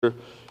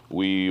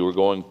We were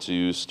going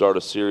to start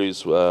a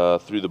series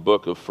through the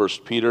book of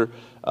First Peter.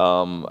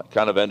 I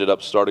kind of ended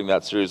up starting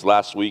that series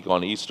last week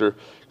on Easter,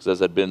 because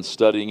as I'd been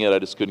studying it, I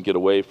just couldn't get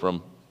away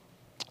from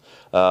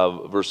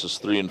verses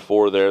 3 and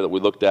 4 there that we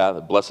looked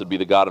at. Blessed be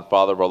the God and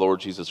Father of our Lord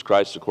Jesus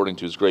Christ, according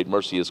to his great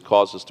mercy, has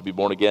caused us to be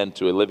born again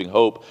to a living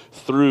hope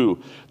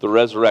through the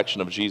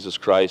resurrection of Jesus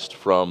Christ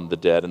from the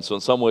dead. And so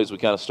in some ways, we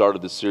kind of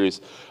started this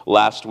series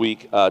last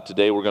week.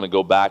 Today, we're going to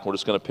go back, and we're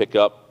just going to pick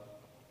up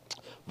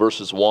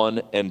verses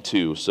 1 and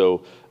 2.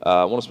 So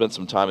I want to spend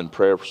some time in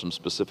prayer for some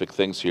specific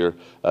things here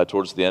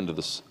towards the end of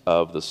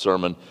the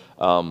sermon.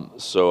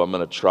 So I'm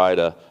going to try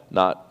to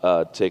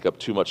not take up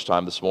too much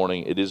time this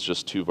morning. It is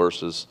just 2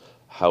 verses.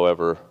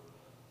 However,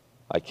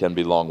 I can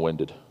be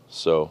long-winded.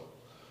 So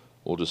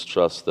we'll just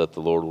trust that the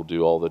Lord will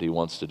do all that he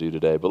wants to do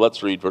today. But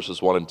let's read verses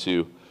 1 and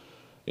 2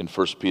 in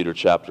 1 Peter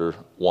chapter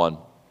 1.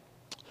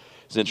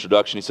 His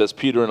introduction, he says,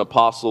 Peter, an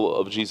apostle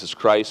of Jesus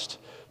Christ,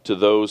 to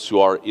those who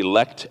are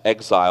elect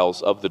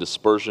exiles of the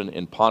dispersion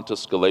in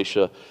Pontus,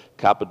 Galatia,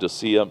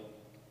 Cappadocia,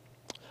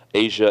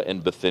 Asia,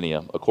 and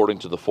Bithynia, according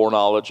to the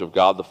foreknowledge of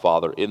God the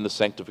Father, in the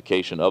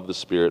sanctification of the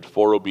Spirit,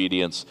 for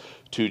obedience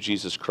to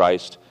Jesus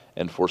Christ,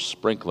 and for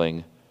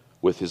sprinkling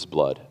with his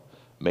blood.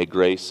 May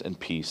grace and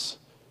peace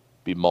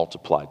be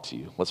multiplied to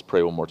you. Let's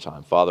pray one more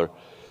time. Father,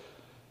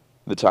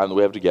 the time that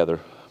we have together,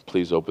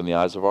 please open the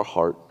eyes of our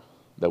heart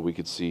that we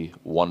could see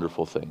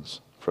wonderful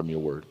things from your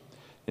word.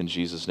 In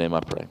Jesus' name I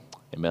pray.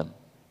 Amen.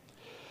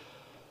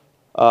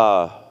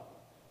 Have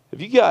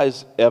you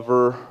guys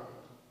ever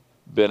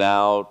been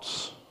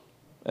out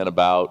and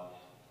about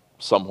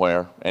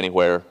somewhere,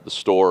 anywhere, the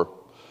store,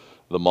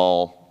 the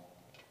mall,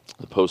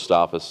 the post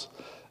office?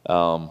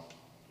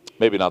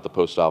 Maybe not the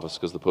post office,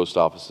 because the post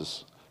office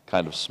is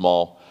kind of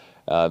small.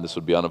 This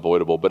would be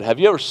unavoidable. But have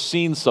you ever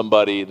seen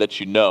somebody that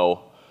you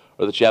know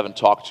or that you haven't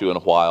talked to in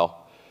a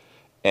while,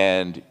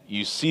 and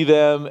you see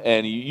them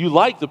and you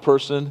like the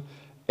person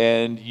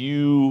and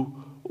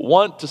you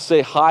want to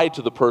say hi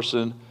to the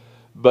person,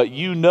 but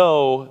you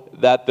know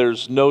that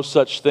there's no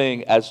such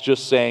thing as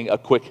just saying a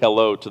quick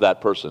hello to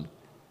that person?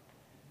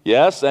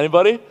 Yes,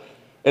 anybody?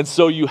 And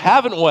so you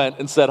haven't went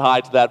and said hi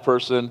to that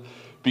person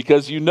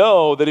because you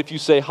know that if you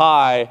say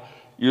hi,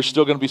 you're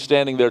still going to be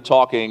standing there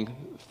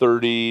talking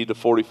 30 to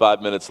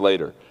 45 minutes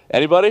later.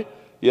 Anybody?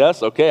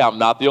 Yes? Okay, I'm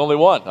not the only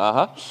one.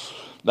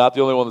 Not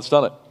the only one that's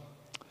done it.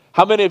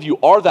 How many of you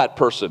are that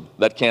person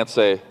that can't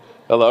say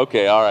hello?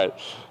 Okay, all right.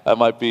 That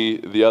might be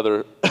the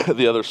other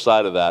the other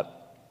side of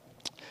that.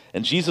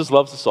 And Jesus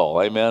loves us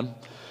all, amen?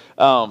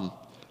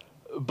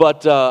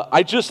 But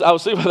I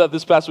was thinking about that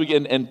this past week,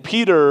 and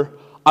Peter,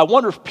 I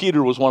wonder if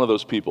Peter was one of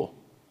those people.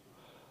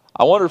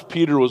 I wonder if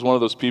Peter was one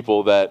of those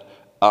people that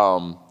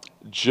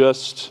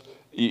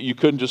you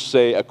couldn't just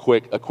say a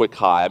quick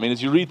hi. I mean,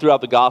 as you read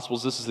throughout the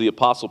Gospels, this is the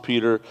Apostle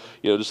Peter.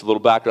 Just a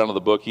little background of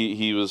the book.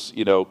 He was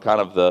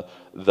kind of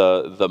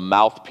the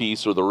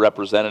mouthpiece or the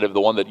representative,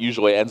 the one that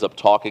usually ends up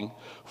talking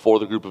for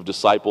the group of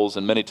disciples.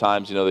 And many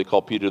times, they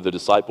call Peter the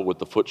disciple with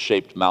the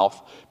foot-shaped mouth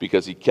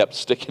because he kept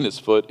sticking his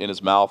foot in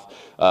his mouth.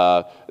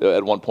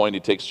 At one point, he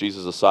takes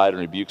Jesus aside and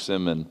rebukes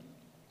him, and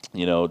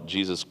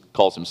Jesus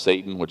calls him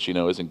Satan, which,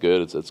 isn't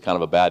good. It's kind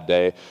of a bad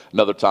day.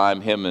 Another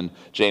time, him and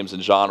James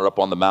and John are up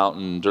on the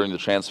mountain during the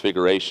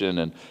Transfiguration,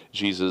 and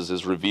Jesus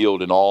is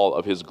revealed in all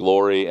of his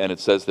glory. And it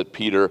says that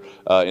Peter,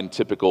 in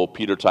typical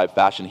Peter-type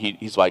fashion,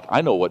 he's like,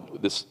 I know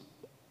what this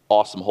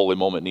awesome holy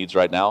moment needs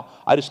right now.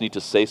 I just need to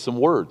say some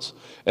words.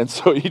 And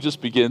so he just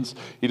begins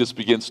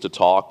to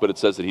talk, but it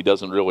says that he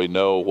doesn't really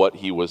know what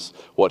he was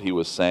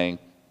saying.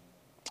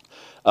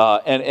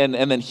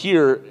 And then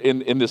here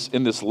in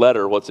this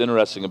letter, what's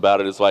interesting about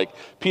it is like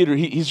Peter,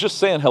 he's just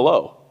saying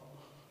hello.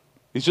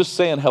 He's just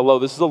saying hello.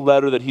 This is a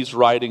letter that he's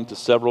writing to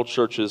several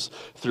churches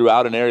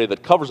throughout an area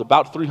that covers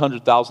about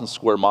 300,000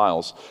 square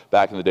miles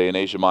back in the day in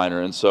Asia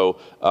Minor. And so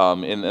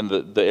and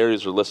the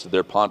areas are listed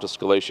there: Pontus,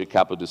 Galatia,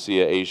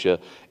 Cappadocia, Asia,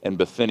 and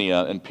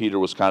Bithynia. And Peter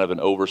was kind of an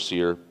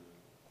overseer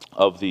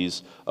of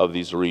these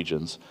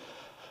regions.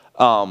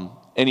 And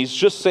he's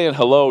just saying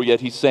hello, yet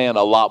he's saying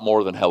a lot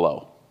more than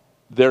hello.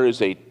 There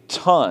is a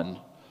ton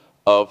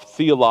of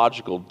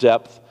theological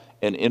depth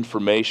and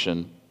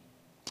information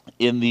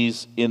in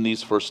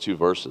these first 2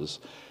 verses.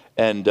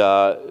 And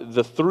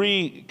the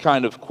 3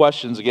 kind of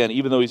questions, again,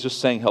 even though he's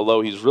just saying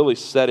hello, he's really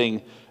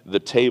setting the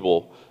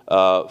table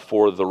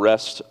for the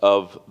rest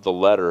of the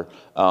letter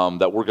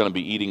that we're going to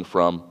be eating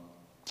from,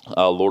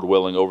 Lord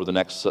willing, over the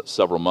next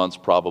several months,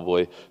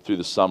 probably through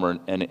the summer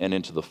and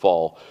into the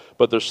fall.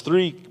 But there's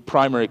 3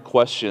 primary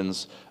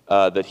questions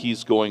that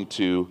he's going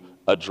to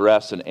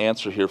address and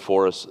answer here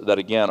for us that,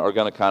 again, are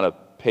going to kind of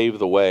pave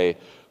the way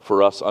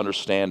for us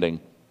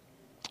understanding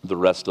the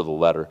rest of the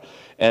letter.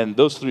 And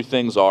those 3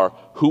 things are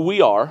who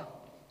we are,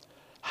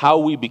 how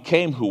we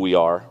became who we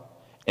are,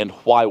 and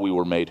why we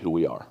were made who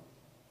we are.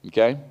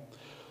 Okay?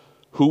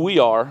 Who we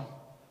are,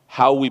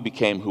 how we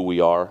became who we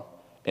are,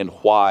 and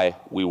why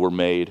we were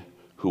made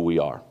who we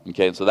are.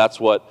 Okay? And so that's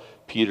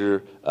what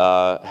Peter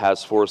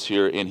has for us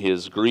here in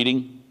his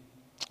greeting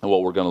and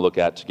what we're going to look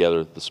at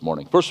together this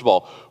morning. First of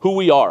all, who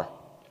we are.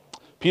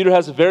 Peter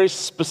has a very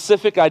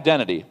specific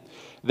identity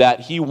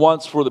that he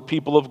wants for the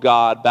people of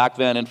God back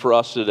then and for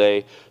us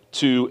today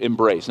to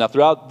embrace. Now,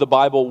 throughout the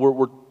Bible,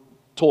 we're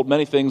told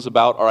many things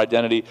about our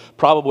identity,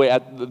 probably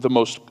at the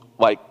most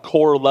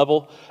core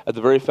level, at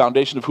the very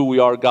foundation of who we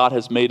are. God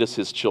has made us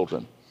his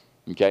children,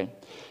 okay?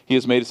 He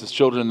has made us his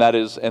children, and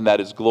that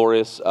is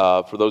glorious.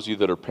 For those of you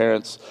that are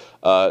parents,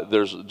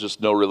 there's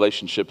just no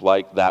relationship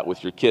like that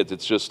with your kids.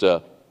 It's just, I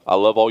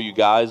love all you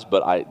guys,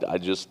 but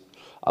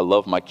I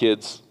love my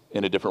kids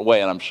in a different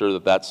way, and I'm sure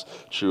that that's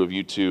true of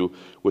you too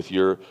with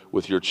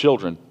your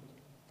children.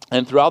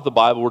 And throughout the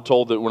Bible, we're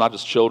told that we're not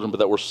just children, but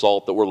that we're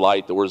salt, that we're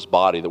light, that we're his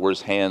body, that we're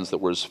his hands, that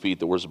we're his feet,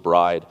 that we're his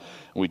bride.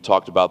 And we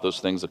talked about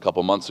those things a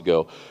couple months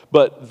ago.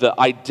 But the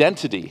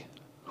identity,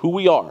 who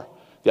we are,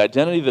 the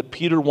identity that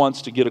Peter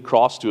wants to get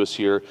across to us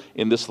here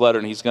in this letter,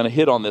 and he's going to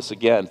hit on this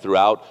again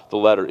throughout the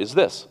letter, is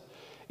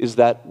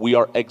that we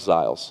are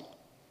exiles.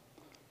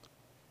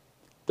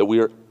 That we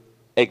are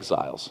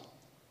exiles,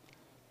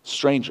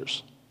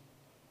 strangers.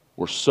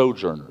 We're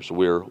sojourners,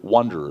 we're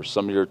wanderers.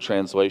 Some of your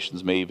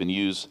translations may even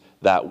use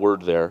that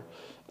word there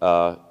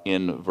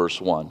in verse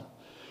 1.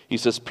 He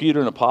says,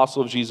 Peter, an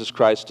apostle of Jesus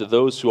Christ, to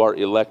those who are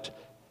elect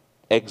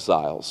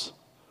exiles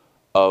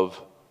of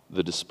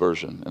the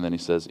dispersion. And then he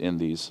says, in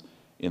these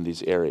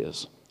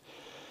areas.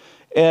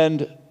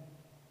 And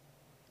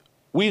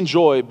we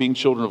enjoy being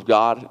children of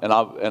God,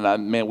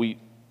 man, we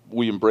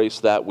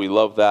embrace that, we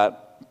love that.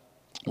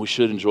 We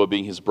should enjoy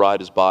being his bride,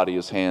 his body,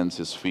 his hands,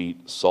 his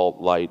feet, salt,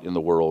 light in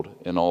the world,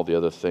 and all the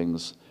other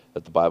things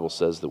that the Bible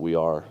says that we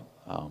are.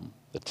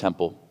 The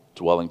temple,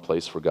 dwelling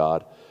place for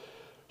God.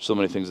 So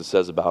many things it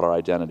says about our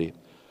identity.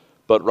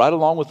 But right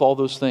along with all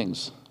those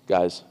things,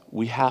 guys,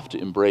 we have to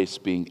embrace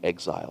being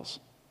exiles.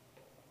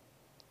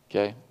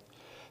 Okay?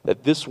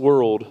 That this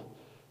world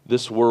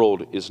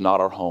is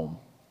not our home.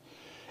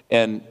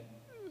 And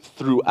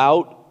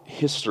throughout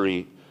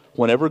history,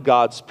 whenever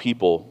God's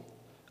people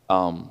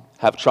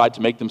have tried to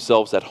make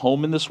themselves at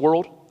home in this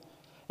world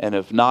and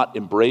have not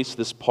embraced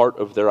this part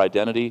of their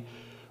identity,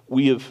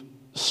 we have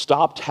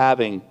stopped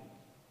having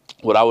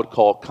what I would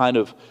call kind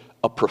of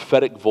a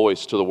prophetic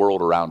voice to the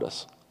world around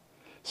us.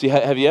 See,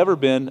 have you ever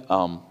been,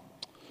 I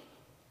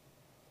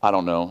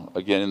don't know,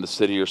 again in the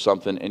city or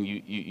something, and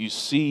you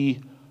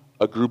see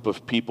a group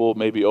of people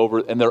maybe over,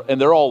 and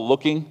they're all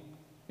looking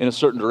in a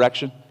certain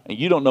direction, and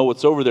you don't know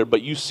what's over there,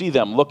 but you see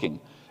them looking.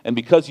 And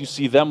because you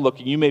see them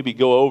looking, you maybe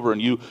go over and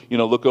you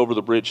look over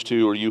the bridge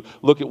too, or you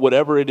look at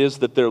whatever it is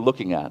that they're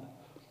looking at.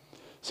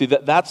 See,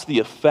 that's the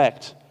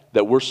effect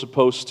that we're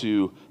supposed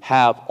to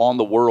have on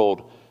the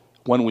world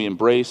when we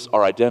embrace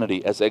our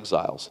identity as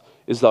exiles.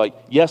 Is like,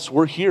 yes,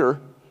 we're here,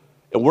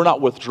 and we're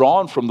not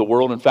withdrawn from the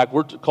world. In fact,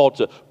 we're called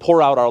to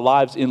pour out our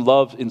lives in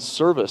love, in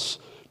service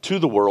to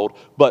the world,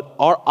 but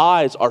our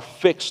eyes are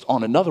fixed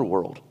on another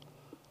world,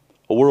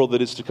 a world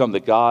that is to come,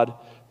 that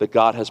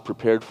God has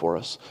prepared for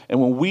us. And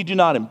when we do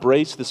not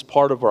embrace this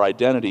part of our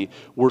identity,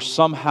 we're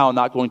somehow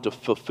not going to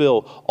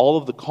fulfill all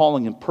of the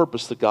calling and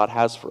purpose that God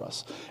has for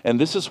us. And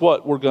this is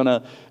what we're going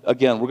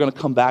to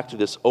come back to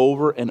this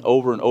over and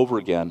over and over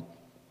again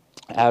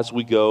as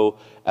we go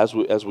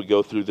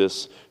through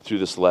this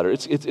letter.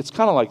 It's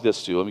kind of like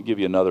this too. Let me give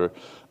you another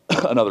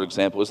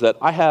example. Is that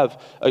I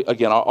have,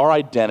 again, our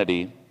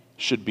identity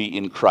should be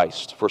in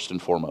Christ first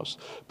and foremost,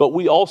 but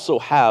we also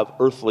have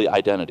earthly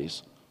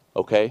identities.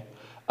 Okay.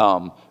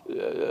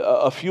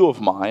 A few of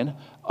mine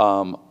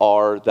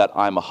are that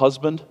I'm a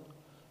husband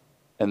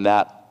and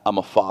that I'm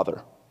a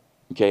father,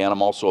 okay, and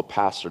I'm also a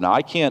pastor. Now,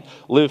 I can't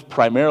live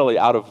primarily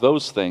out of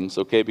those things,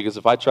 okay, because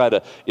if I try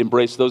to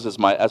embrace those as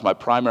my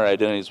primary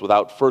identities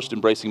without first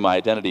embracing my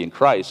identity in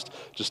Christ,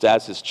 just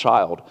as his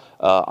child,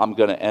 I'm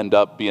going to end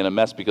up being a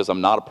mess because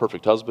I'm not a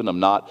perfect husband, I'm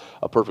not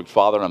a perfect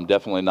father, and I'm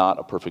definitely not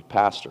a perfect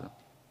pastor.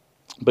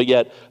 But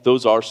yet,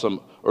 those are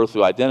some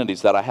earthly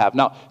identities that I have.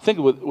 Now, think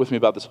with me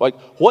about this. Like,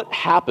 what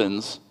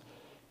happens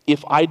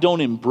if I don't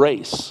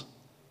embrace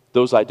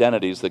those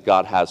identities that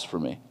God has for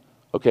me?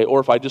 Okay, or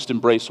if I just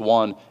embrace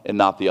one and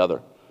not the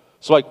other.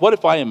 So, like, what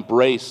if I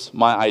embrace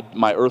my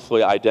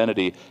earthly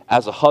identity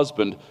as a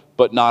husband,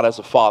 but not as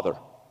a father?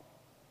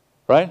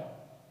 Right?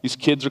 These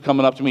kids are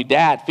coming up to me,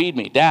 Dad, feed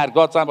me. Dad,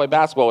 go outside and play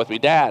basketball with me.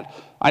 Dad,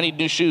 I need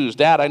new shoes.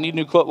 Dad, I need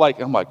new clothes.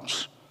 Like, I'm like,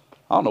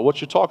 I don't know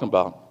what you're talking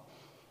about.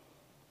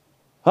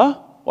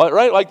 Huh?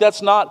 Right? Like,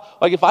 that's not,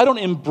 like, if I don't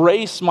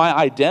embrace my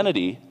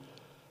identity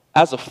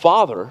as a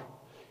father,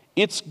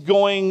 it's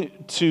going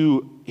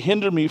to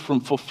hinder me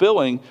from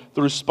fulfilling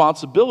the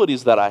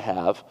responsibilities that I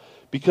have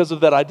because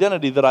of that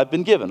identity that I've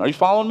been given. Are you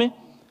following me?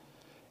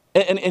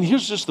 And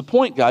here's just the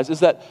point, guys, is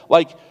that,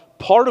 like,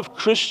 part of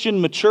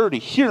Christian maturity,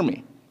 hear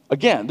me.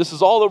 Again, this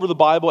is all over the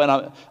Bible,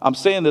 and I'm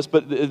saying this,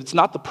 but it's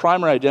not the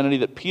primary identity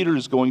that Peter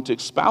is going to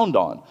expound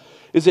on.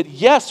 Is that,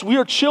 yes, we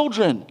are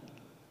children.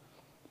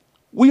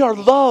 We are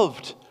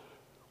loved.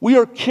 We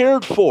are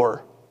cared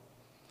for.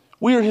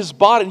 We are his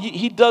body.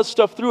 He does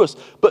stuff through us.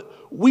 But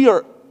we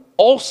are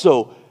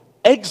also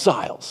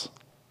exiles.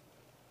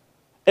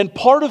 And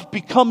part of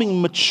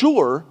becoming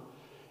mature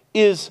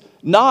is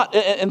not,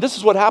 and this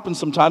is what happens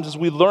sometimes as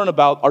we learn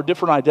about our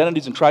different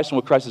identities in Christ and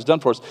what Christ has done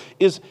for us,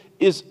 is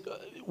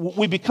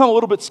we become a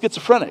little bit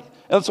schizophrenic.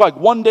 And it's like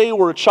one day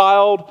we're a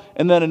child,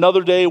 and then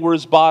another day we're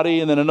his body,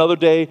 and then another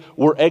day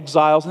we're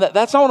exiles. And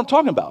that's not what I'm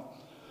talking about.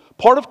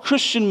 Part of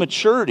Christian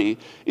maturity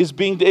is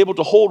being able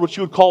to hold what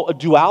you would call a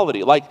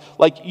duality.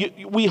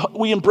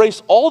 We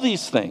embrace all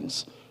these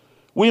things.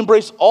 We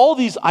embrace all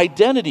these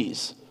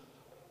identities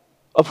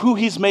of who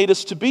he's made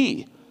us to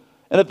be.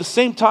 And at the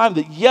same time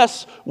that,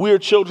 yes, we are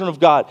children of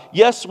God.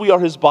 Yes, we are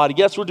his body.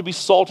 Yes, we're to be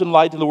salt and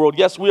light in the world.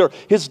 Yes, we are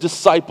his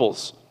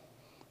disciples.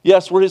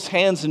 Yes, we're his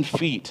hands and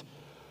feet.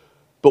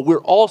 But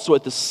we're also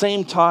at the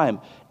same time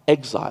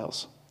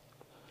exiles.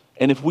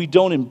 And if we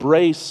don't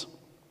embrace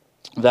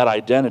that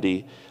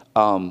identity,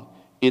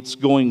 it's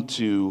going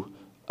to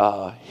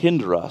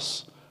hinder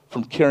us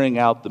from carrying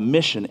out the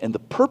mission and the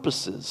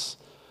purposes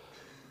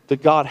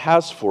that God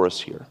has for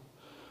us here.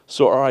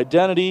 So our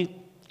identity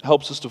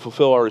helps us to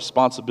fulfill our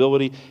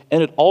responsibility,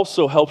 and it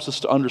also helps us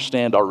to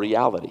understand our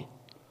reality.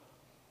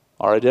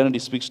 Our identity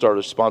speaks to our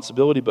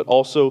responsibility, but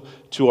also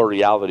to our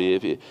reality.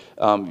 If you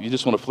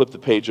just want to flip the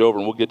page over,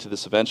 and we'll get to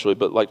this eventually,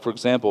 but like, for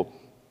example,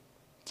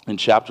 in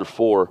chapter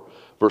 4,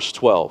 verse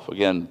 12,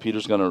 again,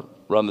 Peter's going to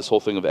run this whole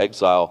thing of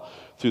exile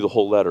through the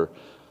whole letter.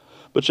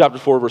 But chapter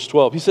 4, verse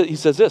 12, he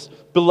says this,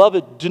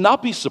 "Beloved, do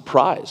not be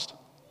surprised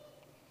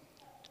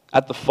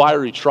at the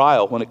fiery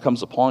trial when it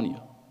comes upon you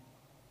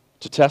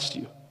to test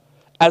you,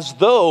 as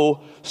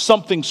though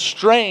something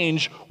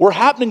strange were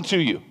happening to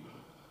you."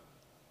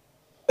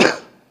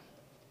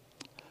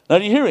 Now,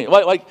 do you hear me?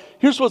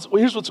 Here's what's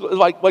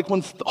like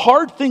when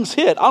hard things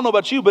hit. I don't know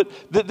about you, but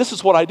this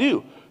is what I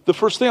do. The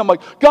first thing I'm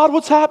like, God,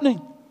 what's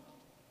happening?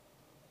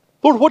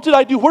 Lord, what did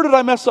I do? Where did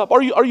I mess up?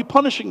 Are you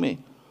punishing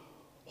me?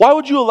 Why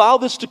would you allow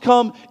this to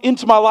come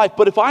into my life?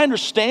 But if I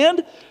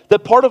understand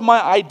that part of my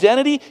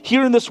identity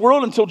here in this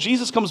world until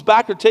Jesus comes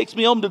back or takes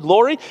me home to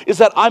glory is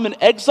that I'm an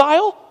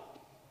exile,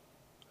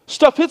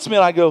 stuff hits me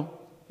and I go,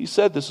 he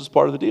said this was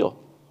part of the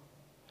deal.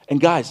 And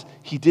guys,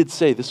 he did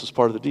say this was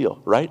part of the deal,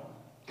 right?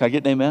 Can I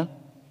get an amen?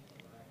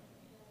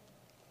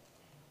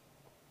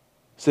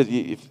 He said,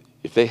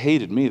 if they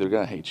hated me, they're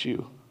going to hate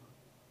you.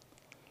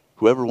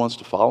 Whoever wants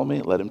to follow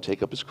me, let him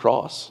take up his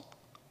cross,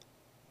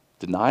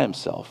 deny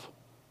himself,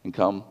 and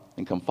come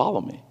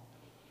follow me.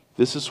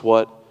 This is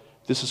what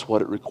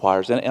it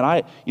requires. And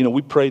I,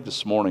 we prayed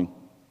this morning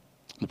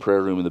in the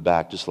prayer room in the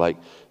back, just like,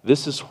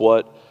 this is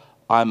what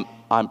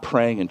I'm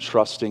praying and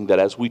trusting that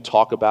as we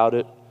talk about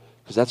it,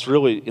 because that's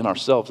really in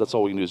ourselves, that's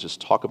all we can do is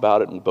just talk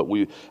about it. But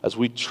as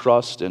we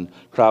trust and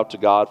cry out to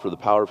God for the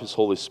power of his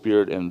Holy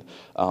Spirit and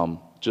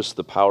just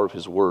the power of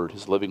his word,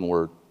 his living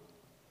word,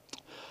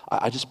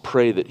 I just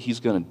pray that he's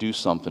going to do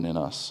something in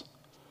us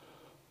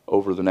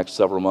over the next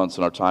several months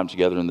in our time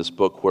together in this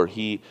book where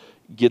he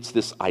gets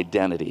this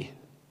identity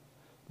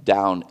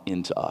down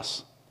into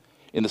us.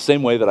 In the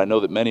same way that I know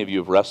that many of you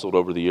have wrestled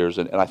over the years,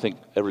 and I think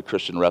every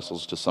Christian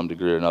wrestles to some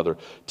degree or another,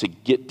 to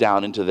get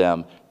down into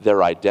them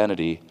their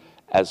identity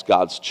as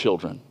God's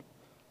children.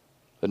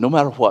 That no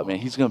matter what, man,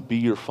 he's going to be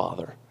your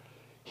father.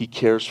 He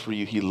cares for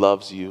you. He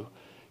loves you.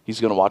 He's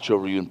going to watch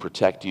over you and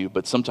protect you.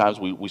 But sometimes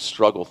we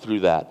struggle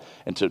through that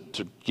and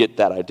to get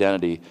that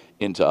identity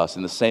into us.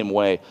 In the same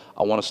way,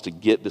 I want us to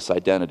get this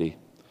identity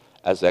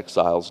as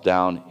exiles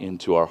down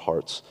into our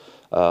hearts,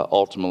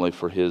 ultimately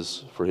for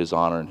his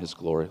honor and his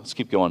glory. Let's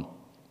keep going.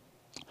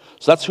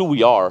 So that's who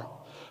we are,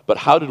 but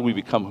how did we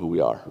become who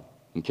we are?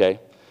 Okay?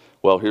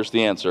 Well, here's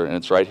the answer, and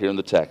it's right here in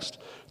the text.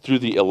 Through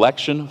the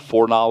election,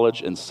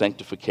 foreknowledge, and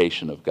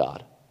sanctification of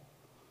God.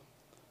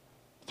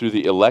 Through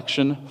the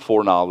election,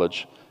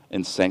 foreknowledge,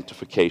 and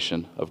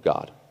sanctification of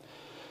God.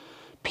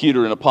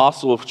 Peter, an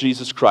apostle of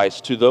Jesus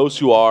Christ, to those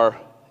who are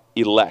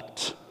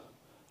elect,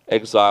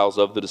 exiles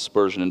of the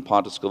dispersion in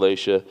Pontus,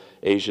 Galatia,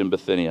 Asia, and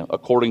Bithynia,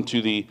 according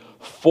to the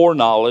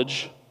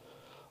foreknowledge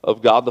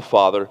of God the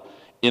Father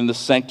in the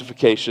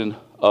sanctification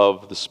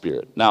of the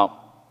Spirit. Now,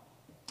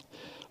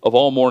 of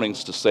all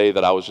mornings to say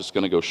that I was just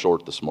going to go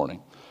short this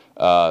morning,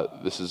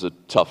 this is a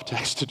tough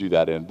text to do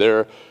that in.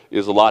 There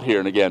is a lot here,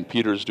 and again,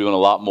 Peter's doing a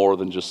lot more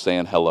than just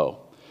saying hello.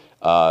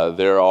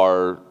 There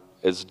are,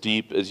 as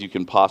deep as you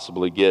can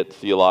possibly get,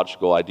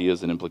 theological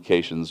ideas and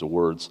implications of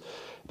words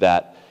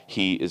that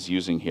he is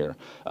using here.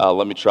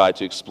 Let me try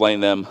to explain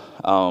them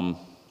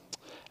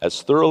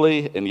as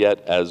thoroughly and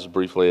yet as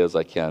briefly as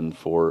I can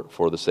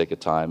for the sake of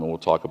time, and we'll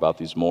talk about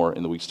these more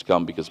in the weeks to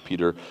come because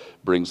Peter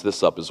brings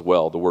this up as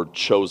well. The word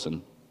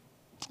chosen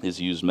is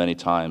used many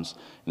times,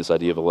 and this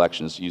idea of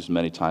election is used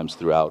many times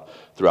throughout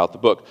the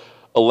book.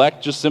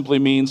 Elect just simply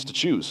means to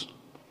choose.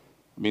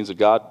 It means that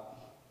God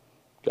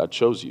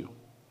chose you.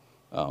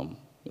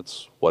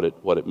 That's what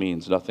it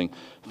means, nothing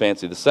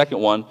fancy. The second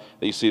one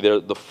that you see there,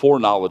 the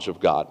foreknowledge of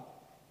God.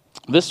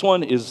 This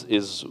one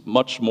is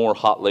much more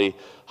hotly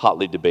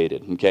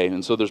debated, okay?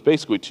 And so there's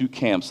basically two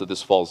camps that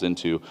this falls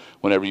into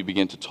whenever you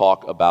begin to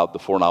talk about the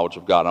foreknowledge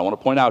of God. And I want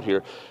to point out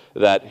here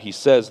that he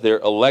says they're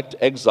elect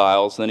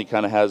exiles, and then he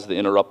kind of has the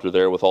interrupter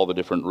there with all the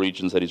different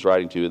regions that he's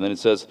writing to, and then it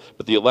says,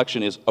 but the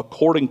election is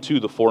according to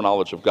the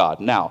foreknowledge of God.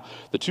 Now,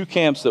 the two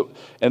camps that,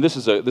 and this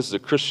is a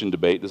Christian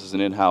debate, this is an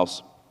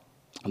in-house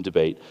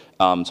debate,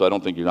 so I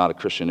don't think you're not a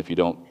Christian if you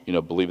don't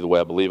believe the way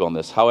I believe on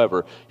this.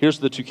 However, here's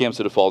the two camps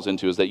that it falls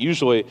into, is that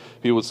usually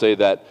people would say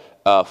that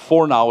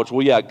foreknowledge,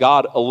 well, yeah,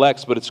 God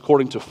elects, but it's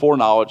according to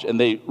foreknowledge, and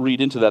they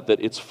read into that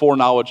it's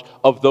foreknowledge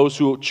of those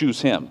who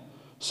choose him.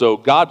 So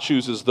God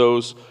chooses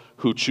those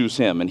who choose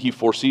him, and he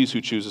foresees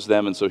who chooses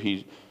them, and so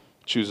he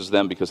chooses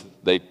them because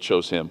they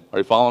chose him. Are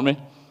you following me?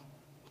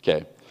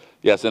 Okay.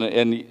 Yes, and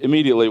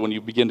immediately when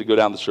you begin to go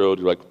down this road,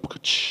 you're like,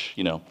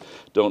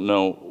 don't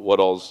know what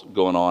all's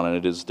going on, and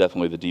it is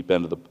definitely the deep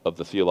end of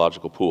the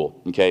theological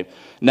pool. Okay.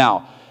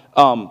 Now,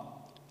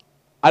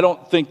 I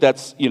don't think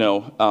that's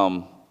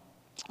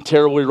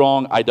terribly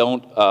wrong. I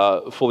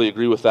don't fully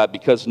agree with that,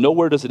 because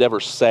nowhere does it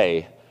ever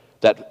say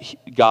that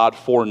God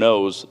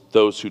foreknows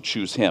those who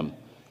choose him.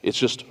 It's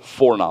just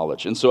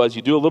foreknowledge. And so as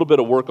you do a little bit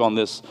of work on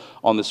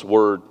this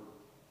word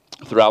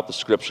throughout the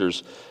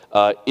scriptures,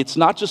 it's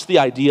not just the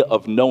idea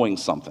of knowing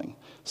something.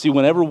 See,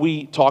 whenever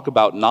we talk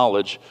about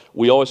knowledge,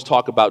 we always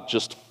talk about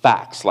just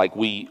facts, like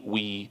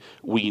we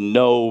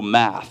know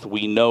math,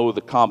 we know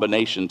the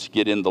combination to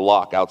get in the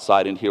lock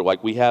outside in here,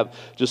 like we have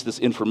just this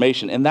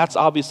information, and that's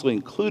obviously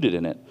included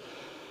in it.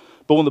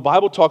 But when the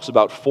Bible talks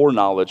about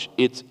foreknowledge,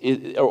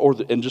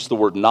 and just the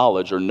word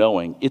knowledge or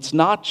knowing, it's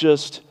not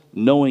just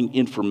knowing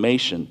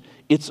information,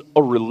 it's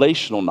a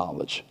relational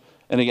knowledge.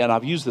 And again,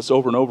 I've used this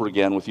over and over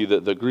again with you.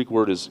 The Greek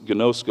word is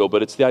gnosko,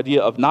 but it's the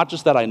idea of not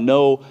just that I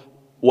know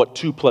what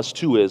 2 +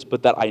 2 is,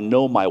 but that I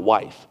know my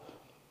wife.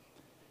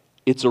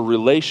 It's a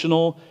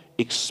relational,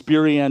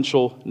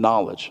 experiential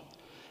knowledge.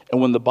 And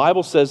when the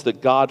Bible says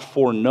that God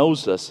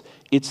foreknows us,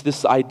 it's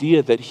this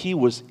idea that he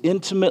was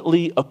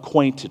intimately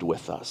acquainted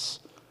with us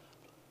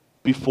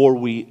before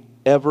we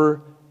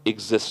ever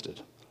existed.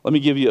 Let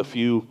me give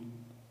you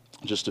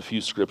just a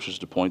few scriptures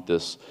to point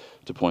this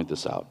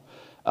out.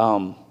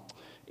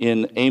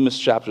 In Amos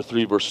chapter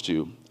 3, verse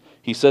 2,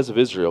 he says of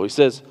Israel, he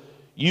says,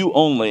 "You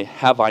only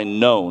have I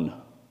known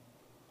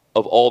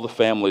of all the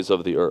families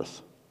of the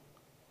earth."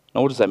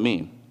 Now, what does that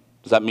mean?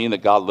 Does that mean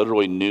that God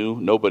literally knew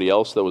nobody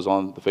else that was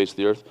on the face of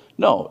the earth?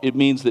 No, it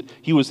means that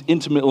he was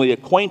intimately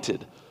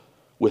acquainted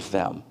with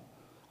them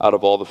out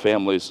of all the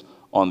families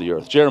on the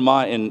earth.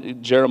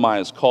 In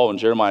Jeremiah's call in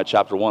Jeremiah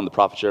chapter 1, the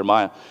prophet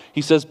Jeremiah,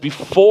 he says,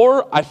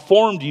 "Before I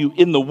formed you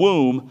in the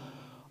womb,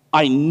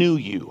 I knew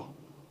you.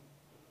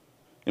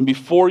 And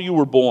before you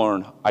were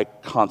born, I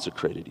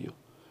consecrated you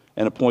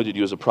and appointed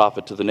you as a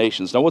prophet to the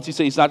nations." Now, what's he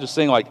saying? He's not just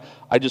saying like,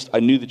 I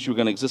knew that you were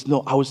going to exist.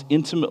 No, I was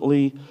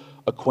intimately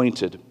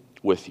acquainted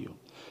with you.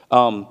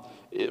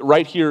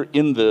 Right here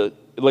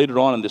later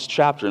on in this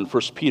chapter in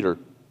 1 Peter,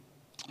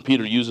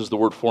 Peter uses the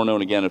word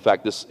foreknown again. In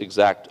fact, this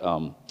exact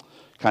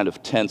kind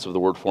of tense of the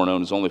word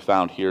foreknown is only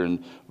found here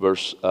in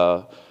verse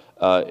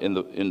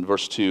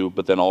 2,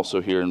 but then also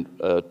here in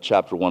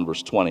chapter 1,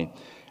 verse 20.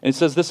 And it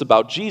says this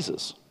about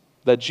Jesus,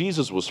 that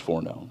Jesus was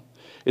foreknown.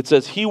 It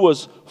says, "He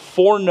was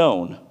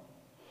foreknown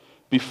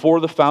before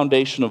the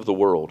foundation of the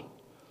world,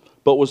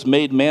 but was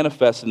made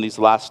manifest in these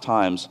last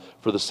times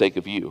for the sake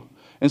of you."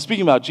 And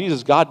speaking about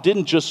Jesus, God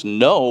didn't just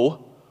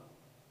know.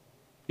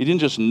 He didn't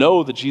just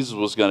know that Jesus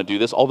was going to do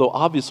this, although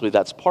obviously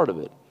that's part of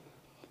it.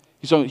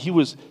 He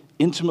was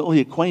intimately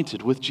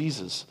acquainted with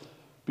Jesus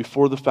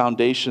before the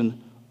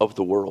foundation of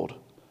the world.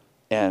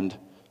 And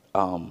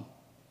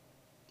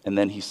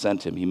then he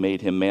sent him. He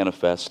made him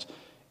manifest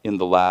in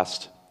the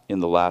last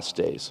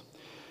days.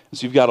 And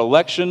so you've got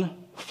election,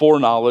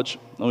 foreknowledge.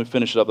 Let me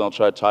finish it up, and I'll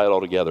try to tie it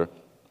all together.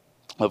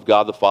 Of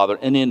God the Father,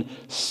 and in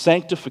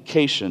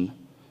sanctification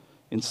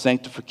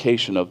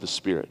of the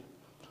Spirit.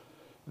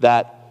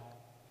 That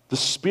the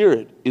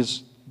Spirit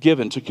is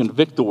given to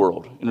convict the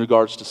world in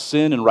regards to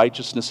sin and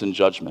righteousness and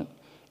judgment.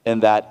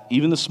 And that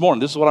even this morning,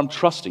 this is what I'm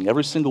trusting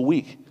every single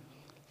week,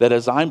 that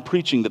as I'm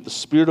preaching, that the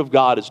Spirit of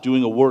God is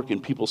doing a work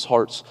in people's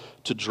hearts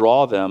to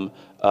draw them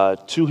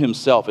to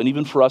himself. And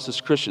even for us as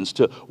Christians,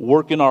 to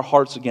work in our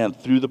hearts again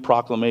through the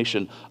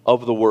proclamation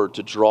of the word,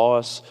 to draw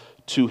us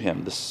to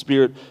him. The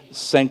Spirit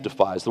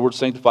sanctifies. The word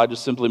sanctified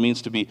just simply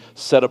means to be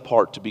set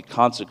apart, to be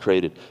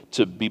consecrated,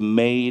 to be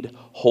made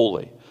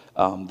holy.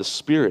 The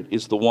Spirit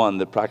is the one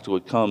that practically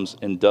comes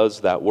and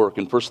does that work.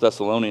 In 1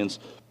 Thessalonians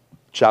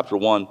chapter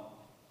 1,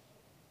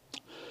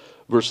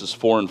 verses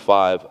 4 and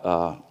 5,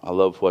 I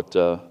love what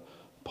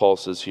Paul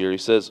says here. He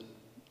says,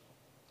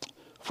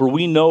 "For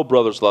we know,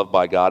 brothers loved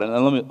by God,"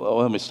 and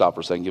let me stop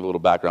for a second, give a little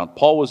background.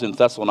 Paul was in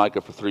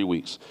Thessalonica for 3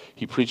 weeks.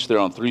 He preached there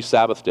on 3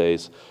 Sabbath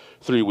days,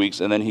 3 weeks,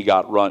 and then he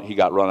got run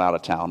out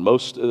of town.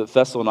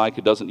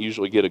 Thessalonica doesn't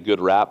usually get a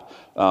good rap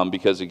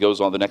because it goes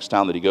on. The next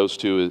town that he goes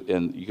to,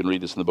 and you can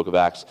read this in the book of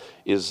Acts,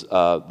 is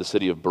the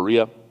city of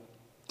Berea.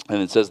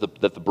 And it says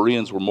that the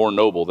Bereans were more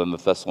noble than the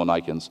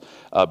Thessalonians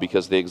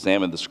because they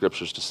examined the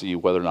scriptures to see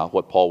whether or not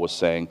what Paul was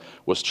saying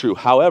was true.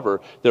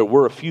 However, there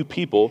were a few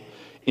people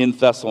in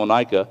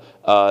Thessalonica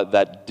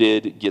that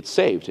did get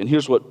saved. And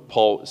here's what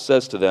Paul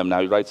says to them.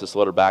 Now he writes this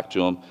letter back to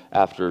them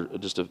after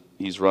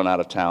he's run out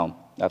of town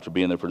after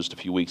being there for just a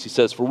few weeks. He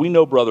says, "For we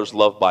know, brothers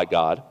loved by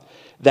God,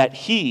 that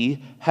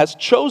he has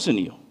chosen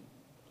you."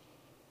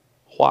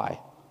 Why?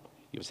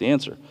 He gives the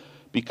answer.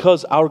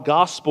 "Because our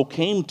gospel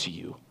came to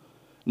you,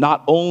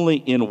 not only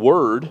in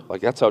word,"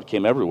 like that's how it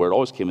came everywhere, it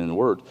always came in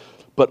word,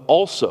 "but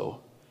also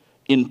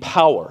in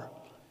power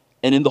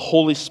and in the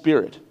Holy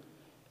Spirit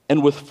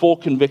and with full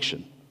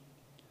conviction."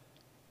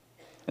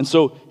 And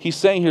so he's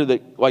saying here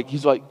that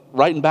he's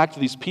writing back to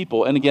these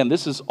people. And again,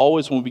 this is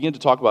always when we begin to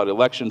talk about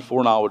election,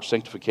 foreknowledge,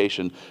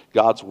 sanctification,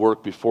 God's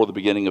work before the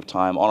beginning of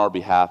time on our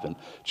behalf and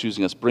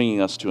choosing us,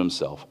 bringing us to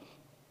himself.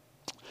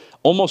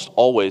 Almost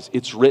always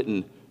it's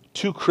written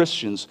to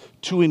Christians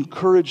to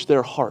encourage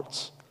their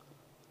hearts,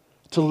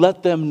 to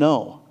let them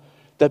know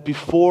that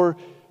before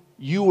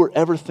you were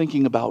ever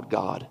thinking about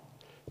God,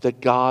 that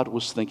God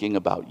was thinking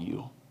about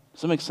you.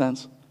 Does that make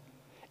sense?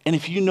 And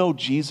if you know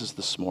Jesus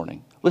this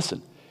morning,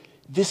 listen,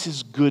 this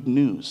is good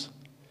news.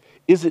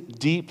 Is it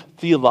deep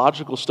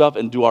theological stuff,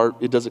 and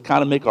does it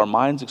kind of make our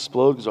minds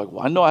explode? Because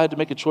I know I had to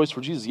make a choice for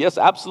Jesus. Yes,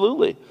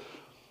 absolutely.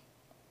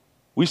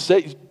 We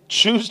say,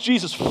 choose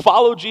Jesus,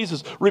 follow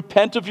Jesus,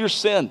 repent of your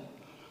sin,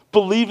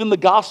 believe in the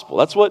gospel.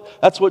 That's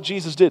what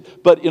Jesus did.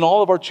 But in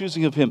all of our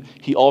choosing of him,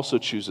 he also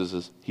chooses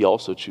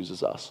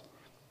us.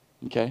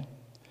 Okay?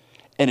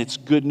 And it's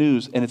good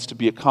news, and it's to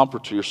be a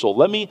comfort to your soul.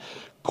 Let me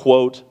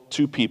quote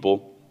two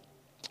people.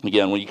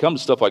 Again, when you come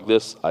to stuff like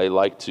this, I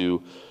like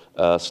to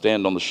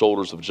stand on the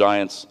shoulders of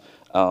giants,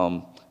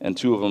 and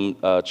two of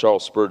them,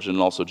 Charles Spurgeon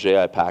and also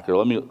J.I. Packer.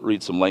 Let me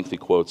read some lengthy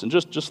quotes, and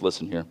just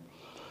listen here.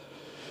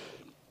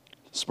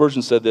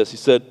 Spurgeon said this. He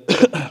said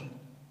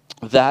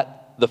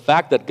that the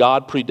fact that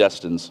God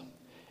predestines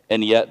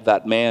and yet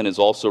that man is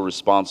also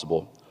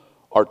responsible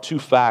are two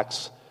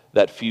facts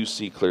that few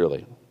see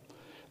clearly.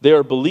 They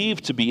are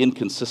believed to be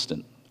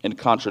inconsistent and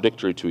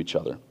contradictory to each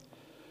other.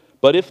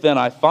 But if then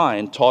I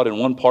find taught in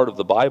one part of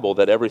the Bible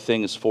that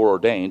everything is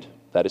foreordained,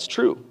 that is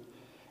true.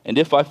 And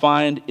if I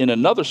find in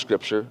another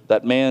scripture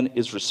that man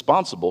is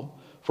responsible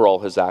for all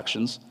his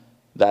actions,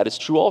 that is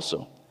true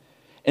also.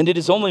 And it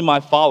is only my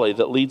folly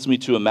that leads me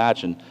to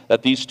imagine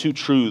that these two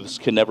truths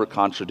can never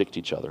contradict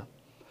each other.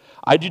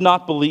 I do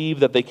not believe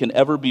that they can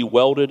ever be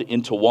welded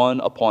into one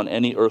upon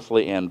any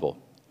earthly anvil,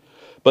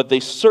 but they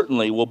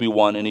certainly will be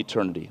one in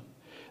eternity.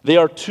 They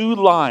are two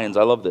lines,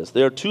 I love this,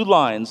 they are two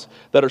lines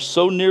that are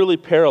so nearly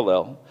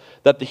parallel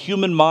that the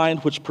human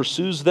mind which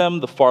pursues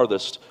them the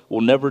farthest will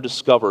never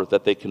discover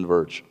that they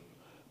converge.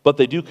 But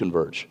they do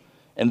converge,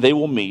 and they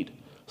will meet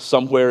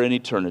somewhere in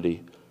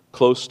eternity,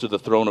 close to the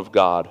throne of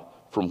God,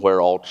 from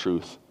where all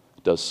truth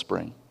does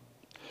spring.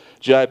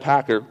 J.I.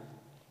 Packer,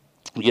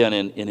 again,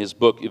 in his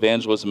book,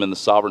 Evangelism and the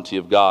Sovereignty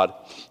of God,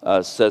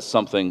 says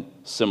something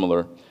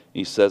similar.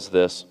 He says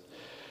this.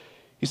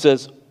 He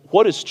says,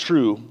 "What is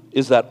true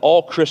is that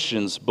all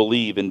Christians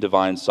believe in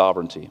divine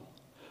sovereignty,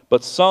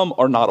 but some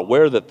are not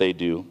aware that they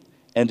do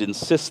and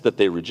insist that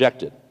they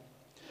reject it."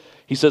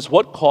 He says,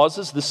 "What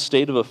causes this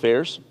state of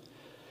affairs?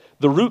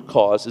 The root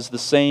cause is the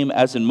same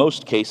as in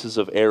most cases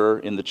of error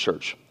in the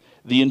church: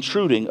 the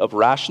intruding of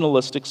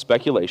rationalistic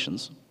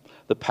speculations,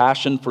 the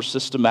passion for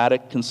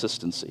systematic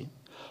consistency,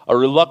 a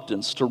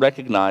reluctance to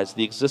recognize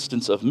the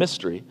existence of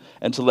mystery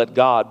and to let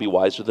God be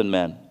wiser than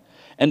men,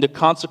 and a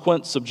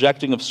consequent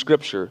subjecting of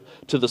Scripture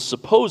to the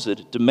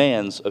supposed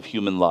demands of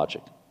human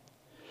logic.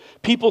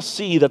 People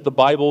see that the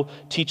Bible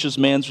teaches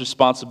man's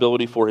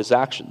responsibility for his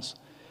actions.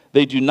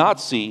 They do not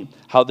see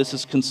how this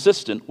is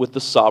consistent with the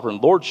sovereign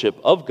lordship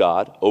of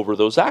God over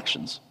those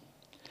actions.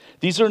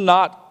 These are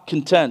not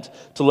content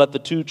to let the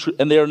two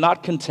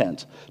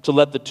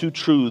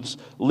truths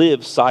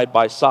live side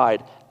by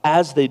side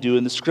as they do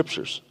in the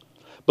Scriptures,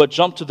 but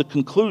jump to the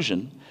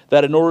conclusion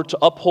that in order to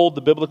uphold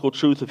the biblical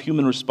truth of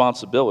human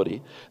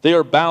responsibility, they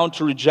are bound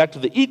to reject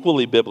the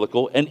equally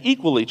biblical and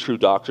equally true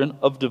doctrine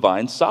of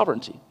divine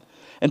sovereignty,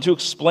 and to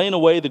explain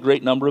away the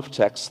great number of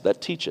texts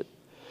that teach it.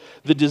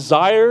 The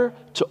desire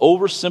to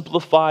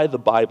oversimplify the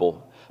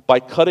Bible by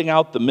cutting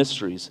out the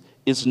mysteries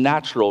is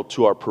natural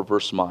to our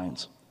perverse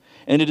minds,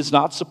 and it is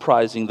not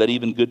surprising that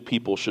even good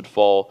people should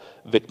fall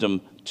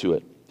victim to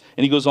it."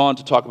 And he goes on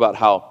to talk about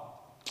how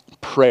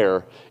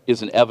prayer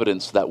is an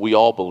evidence that we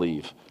all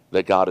believe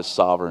that God is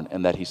sovereign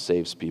and that he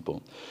saves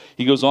people.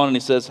 He goes on and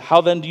he says,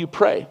 "How then do you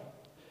pray?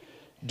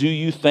 Do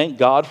you thank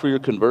God for your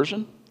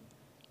conversion?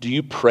 Do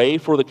you pray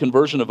for the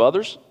conversion of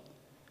others?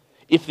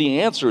 If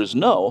the answer is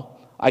no,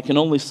 I can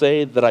only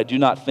say that I do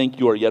not think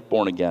you are yet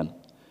born again.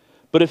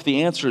 But if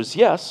the answer is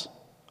yes,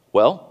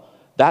 well,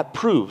 that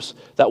proves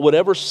that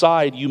whatever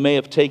side you may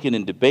have taken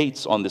in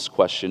debates on this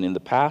question in the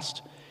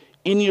past,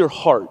 in your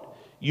heart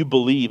you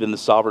believe in the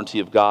sovereignty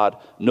of God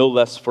no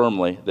less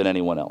firmly than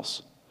anyone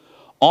else.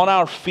 On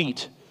our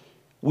feet,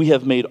 we may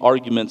have made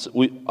arguments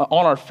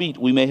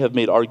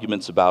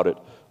about it,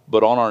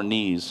 but on our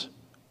knees,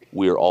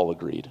 we are all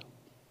agreed."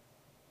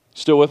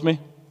 Still with me?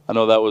 I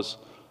know that was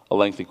a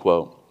lengthy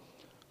quote.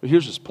 But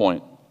here's his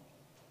point.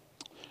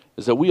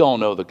 is that we all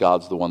know that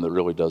God's the one that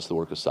really does the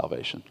work of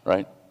salvation,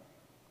 right?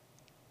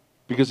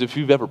 Because if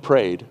you've ever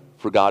prayed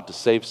for God to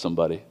save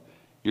somebody,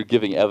 you're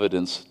giving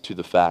evidence to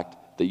the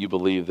fact that you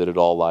believe that it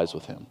all lies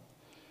with him.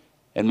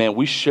 And man,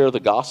 we share the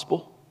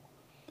gospel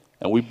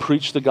and we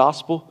preach the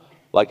gospel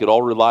like it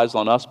all relies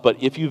on us.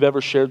 But if you've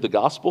ever shared the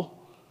gospel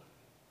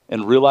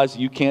and realized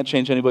that you can't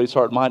change anybody's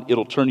heart and mind,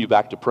 it'll turn you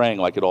back to praying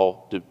like it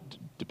all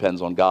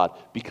depends on God,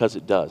 because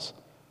it does.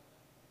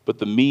 But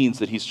the means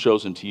that he's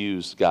chosen to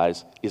use,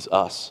 guys, is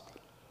us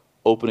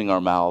opening our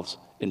mouths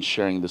and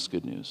sharing this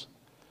good news.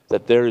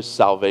 That there is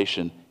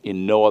salvation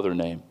in no other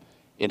name,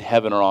 in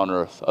heaven or on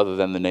earth, other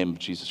than the name of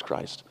Jesus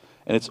Christ.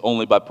 And it's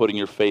only by putting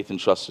your faith and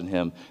trust in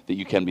him that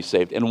you can be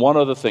saved. And one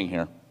other thing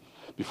here,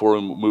 before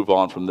we move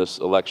on from this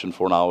election,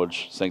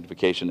 foreknowledge,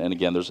 sanctification, and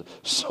again, there's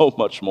so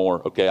much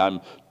more. Okay,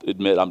 I'm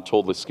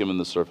totally skimming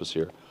the surface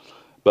here.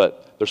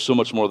 But there's so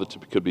much more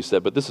that could be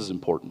said, but this is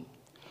important.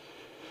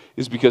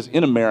 Is because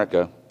in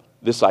America,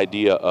 this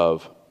idea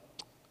of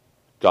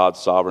God's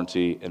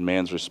sovereignty and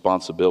man's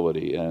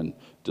responsibility, and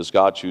does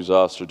God choose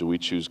us or do we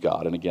choose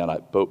God? And again,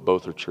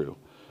 both are true.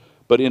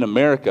 But in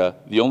America,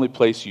 the only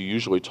place you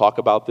usually talk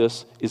about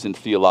this is in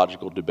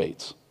theological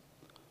debates.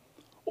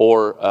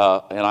 Or,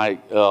 I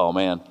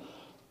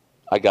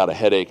got a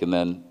headache and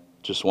then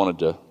just wanted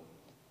to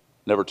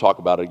never talk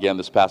about it again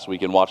this past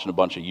weekend, watching a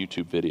bunch of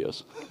YouTube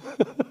videos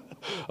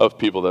of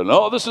people that,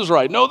 no, this is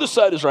right, no, this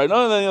side is right,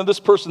 no, this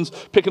person's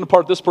picking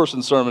apart this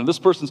person's sermon, this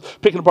person's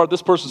picking apart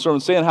this person's sermon,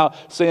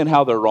 saying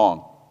how they're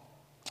wrong.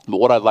 But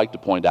what I'd like to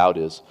point out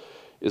is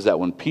that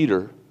when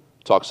Peter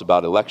talks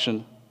about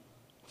election,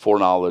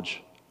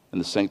 foreknowledge,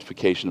 and the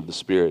sanctification of the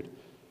Spirit,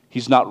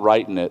 he's not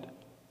writing it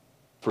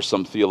for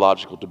some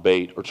theological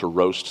debate or to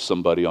roast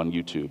somebody on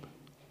YouTube.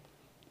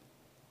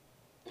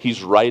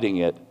 He's writing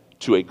it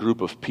to a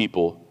group of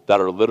people that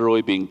are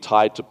literally being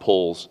tied to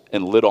poles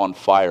and lit on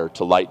fire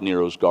to light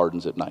Nero's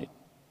gardens at night.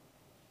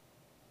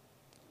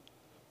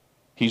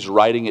 He's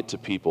writing it to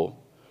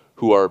people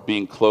who are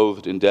being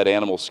clothed in dead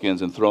animal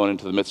skins and thrown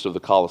into the midst of the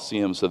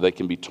Colosseum so they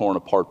can be torn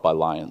apart by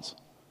lions.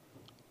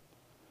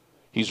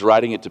 He's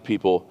writing it to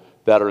people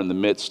that are in the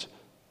midst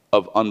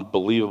of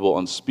unbelievable,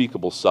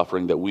 unspeakable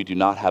suffering that we do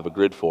not have a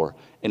grid for.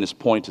 And his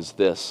point is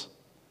this: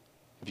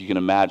 if you can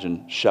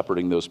imagine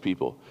shepherding those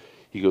people,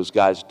 he goes,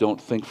 guys, don't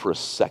think for a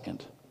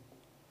second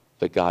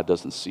that God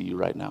doesn't see you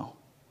right now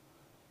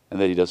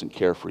and that he doesn't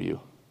care for you.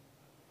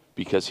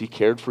 Because he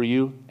cared for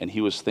you and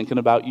he was thinking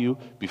about you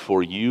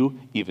before you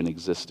even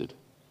existed.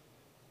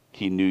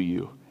 He knew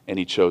you and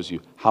he chose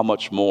you. How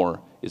much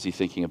more is he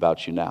thinking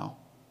about you now?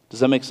 Does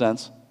that make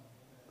sense?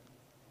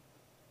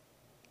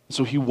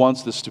 So he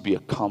wants this to be a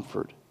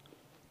comfort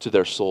to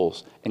their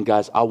souls. And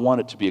guys, I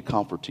want it to be a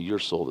comfort to your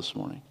soul this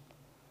morning.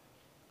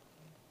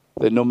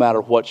 That no matter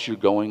what you're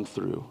going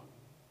through,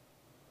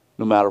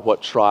 no matter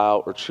what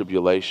trial or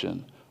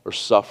tribulation or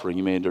suffering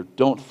you may endure,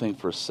 don't think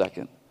for a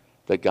second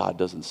that God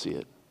doesn't see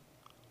it.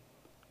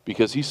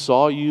 Because he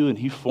saw you and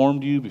he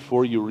formed you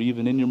before you were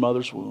even in your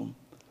mother's womb.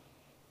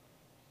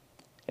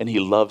 And he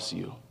loves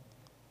you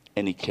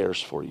and he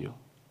cares for you.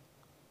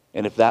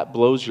 And if that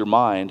blows your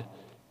mind,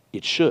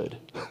 it should.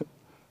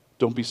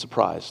 Don't be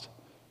surprised,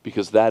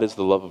 because that is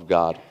the love of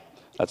God.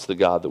 That's the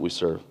God that we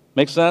serve.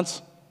 Make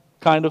sense?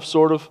 Kind of,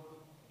 sort of?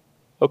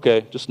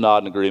 Okay, just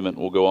nod in agreement.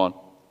 We'll go on.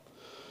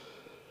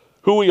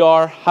 Who we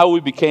are, how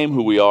we became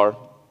who we are,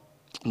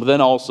 but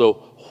then also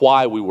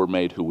why we were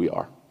made who we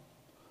are.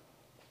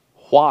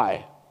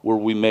 Why were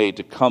we made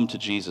to come to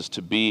Jesus,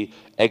 to be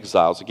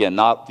exiles? Again,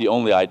 not the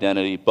only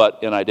identity,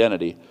 but an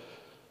identity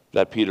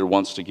that Peter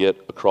wants to get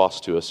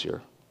across to us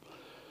here.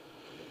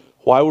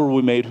 Why were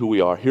we made who we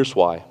are? Here's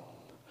why.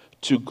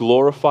 To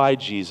glorify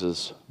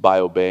Jesus by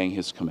obeying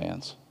his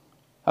commands.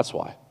 That's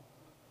why.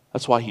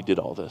 That's why he did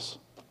all this.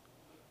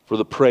 For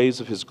the praise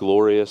of his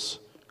glorious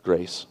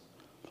grace.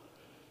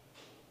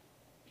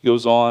 He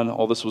goes on,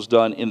 all this was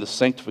done in the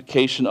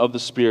sanctification of the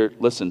Spirit.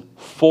 Listen,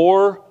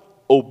 for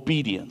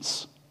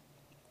obedience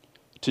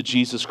to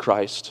Jesus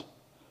Christ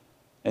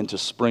and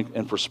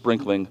for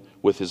sprinkling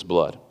with his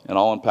blood. And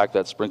I'll unpack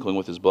that sprinkling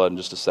with his blood in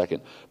just a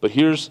second. But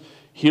here's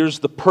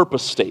the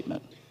purpose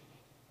statement.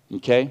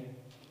 Okay?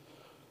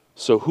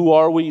 So who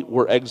are we?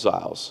 We're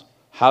exiles.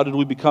 How did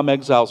we become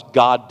exiles?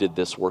 God did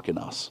this work in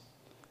us.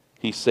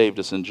 He saved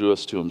us and drew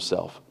us to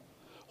himself.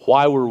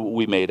 Why were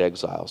we made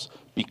exiles?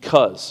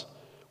 Because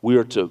we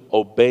are to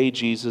obey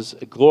Jesus,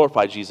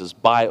 glorify Jesus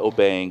by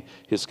obeying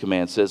his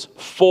command. It says,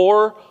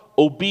 for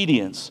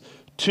obedience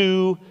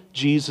to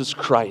Jesus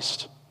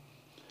Christ.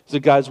 So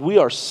guys, we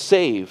are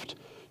saved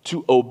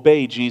to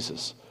obey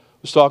Jesus. I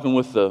was talking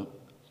with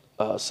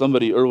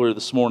somebody earlier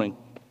this morning,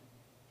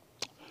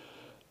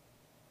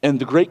 and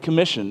the Great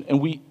Commission, and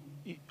we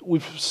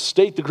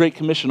state the Great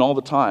Commission all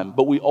the time,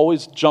 but we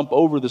always jump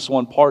over this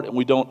one part and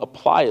we don't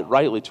apply it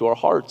rightly to our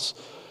hearts.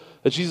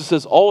 That Jesus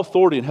says, all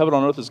authority in heaven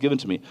and on earth is given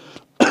to me.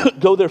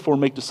 Go therefore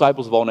and make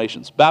disciples of all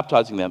nations,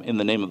 baptizing them in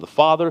the name of the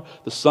Father,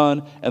 the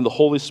Son, and the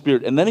Holy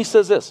Spirit. And then he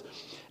says this,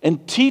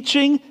 and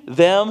teaching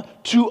them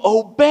to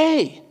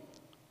obey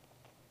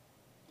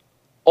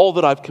all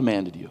that I've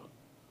commanded you.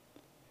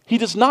 He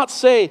does not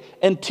say,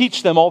 and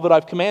teach them all that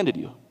I've commanded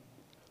you,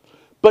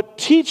 but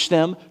teach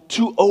them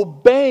to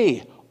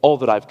obey all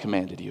that I've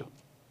commanded you.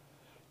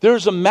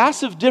 There's a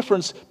massive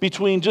difference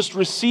between just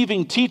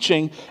receiving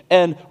teaching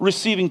and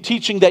receiving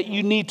teaching that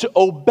you need to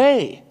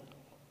obey.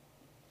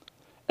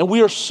 And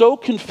we are so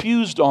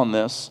confused on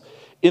this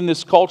in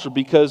this culture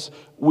because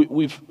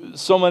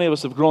so many of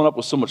us have grown up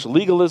with so much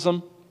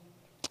legalism.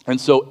 And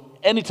so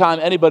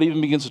anytime anybody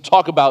even begins to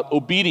talk about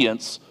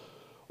obedience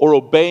or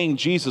obeying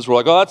Jesus, we're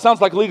like, oh, that sounds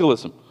like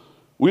legalism.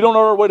 We don't know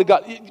our way to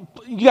God.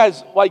 You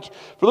guys, like,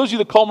 for those of you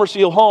that call Mercy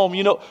Hill home,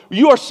 you know,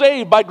 you are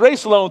saved by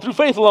grace alone, through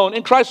faith alone,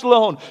 in Christ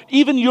alone.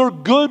 Even your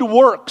good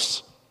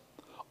works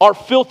are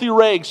filthy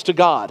rags to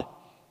God,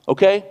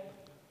 okay?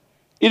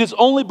 It is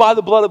only by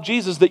the blood of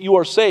Jesus that you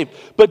are saved.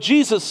 But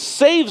Jesus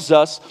saves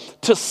us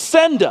to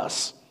send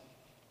us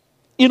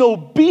in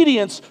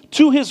obedience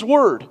to his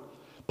word.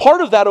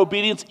 Part of that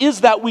obedience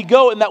is that we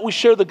go and that we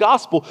share the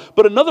gospel.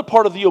 But another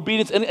part of the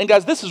obedience, and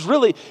guys, this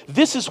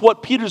is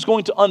what Peter's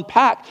going to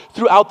unpack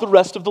throughout the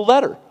rest of the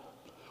letter.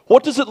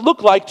 What does it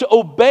look like to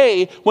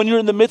obey when you're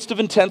in the midst of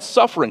intense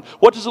suffering?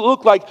 What does it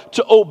look like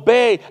to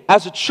obey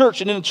as a church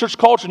and in a church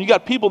culture? And you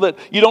got people that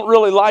you don't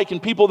really like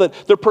and people that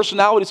their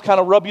personalities kind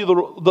of rub you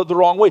the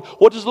wrong way.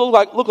 What does it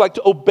look like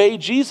to obey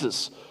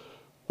Jesus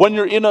when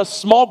you're in a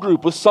small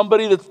group with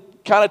somebody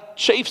that kind of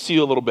chafes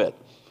you a little bit?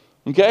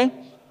 Okay?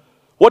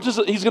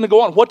 He's going to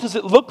go on. What does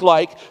it look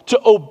like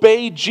to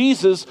obey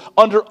Jesus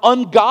under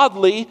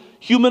ungodly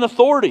human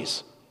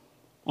authorities?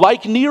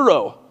 Like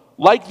Nero,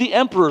 like the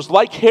emperors,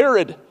 like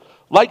Herod,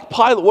 like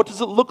Pilate. What does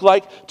it look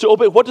like to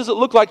obey? What does it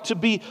look like to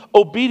be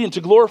obedient,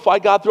 to glorify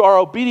God through our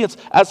obedience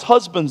as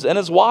husbands and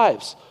as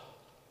wives?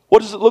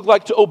 What does it look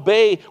like to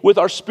obey with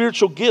our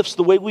spiritual gifts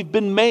the way we've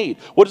been made?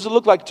 What does it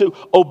look like to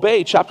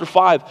obey, chapter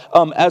 5,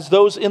 as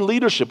those in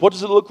leadership? What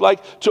does it look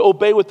like to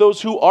obey with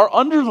those who are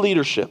under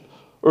leadership?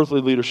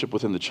 Earthly leadership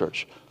within the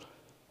church.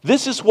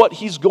 This is what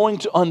he's going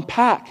to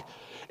unpack,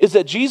 is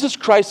that Jesus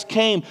Christ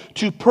came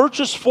to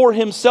purchase for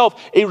himself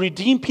a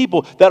redeemed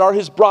people that are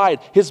his bride,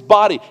 his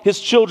body, his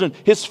children,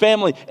 his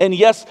family, and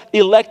yes,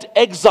 elect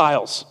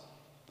exiles,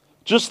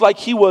 just like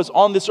he was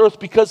on this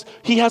earth, because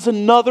he has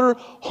another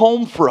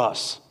home for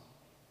us.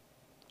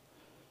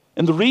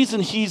 And the reason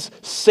he's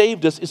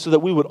saved us is so that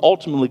we would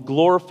ultimately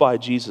glorify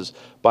Jesus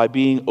by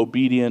being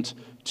obedient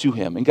to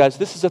him. And guys,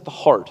 this is at the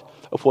heart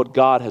of what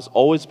God has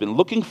always been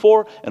looking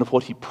for and of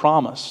what he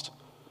promised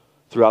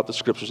throughout the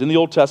scriptures. In the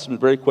Old Testament,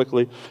 very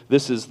quickly,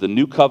 this is the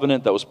new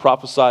covenant that was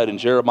prophesied in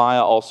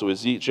Jeremiah, also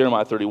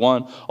Jeremiah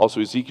 31, also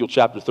Ezekiel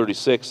chapter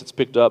 36. It's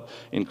picked up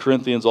in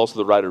Corinthians. Also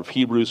the writer of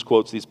Hebrews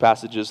quotes these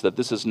passages, that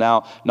this is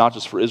now not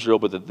just for Israel,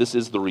 but that this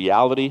is the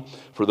reality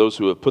for those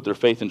who have put their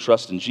faith and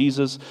trust in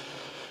Jesus.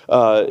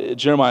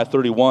 Jeremiah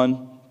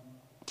 31,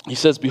 he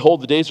says,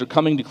 behold, the days are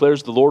coming,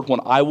 declares the Lord,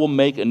 when I will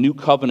make a new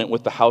covenant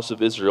with the house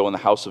of Israel and the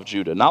house of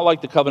Judah. Not like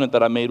the covenant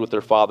that I made with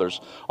their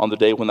fathers on the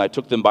day when I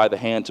took them by the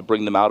hand to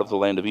bring them out of the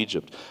land of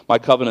Egypt. My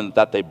covenant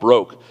that they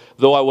broke,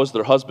 though I was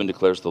their husband,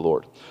 declares the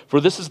Lord. For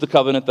this is the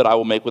covenant that I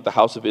will make with the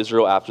house of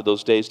Israel after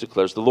those days,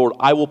 declares the Lord.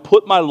 I will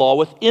put my law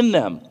within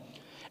them,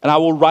 and I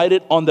will write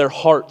it on their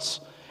hearts.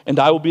 And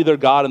I will be their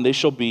God, and they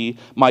shall be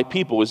my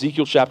people.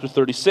 Ezekiel chapter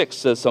 36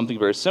 says something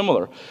very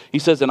similar. He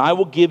says, and I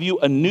will give you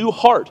a new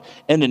heart,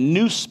 and a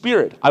new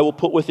spirit I will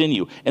put within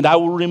you. And I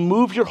will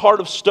remove your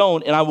heart of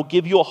stone, and I will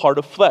give you a heart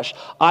of flesh.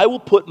 I will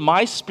put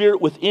my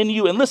spirit within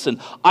you. And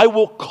listen, I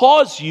will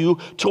cause you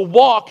to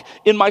walk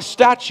in my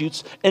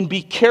statutes and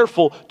be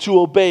careful to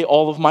obey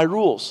all of my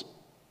rules.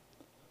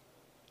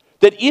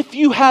 That if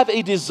you have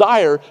a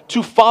desire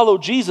to follow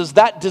Jesus,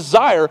 that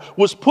desire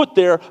was put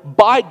there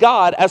by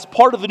God as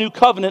part of the new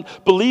covenant,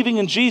 believing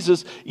in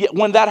Jesus.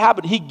 When that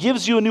happened, he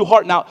gives you a new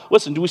heart. Now,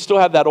 listen, do we still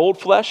have that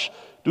old flesh?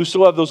 Do we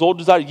still have those old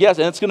desires? Yes,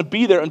 and it's going to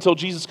be there until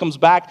Jesus comes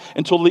back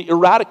and totally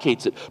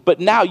eradicates it. But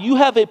now you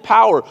have a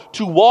power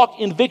to walk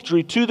in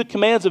victory to the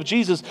commands of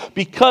Jesus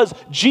because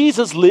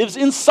Jesus lives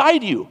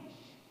inside you.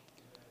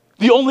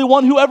 The only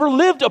one who ever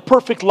lived a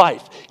perfect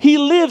life. He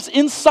lives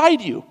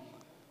inside you.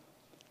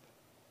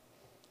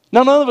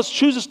 Now, none of us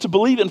chooses to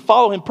believe and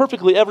follow him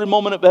perfectly every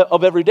moment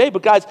of every day.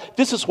 But guys,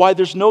 this is why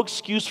there's no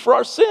excuse for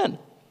our sin.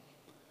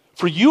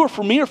 For you or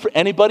for me or for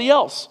anybody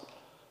else.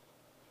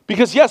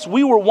 Because yes,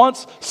 we were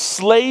once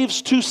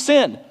slaves to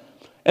sin.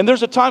 And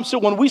there's a time so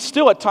when we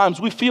still at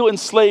times we feel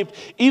enslaved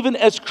even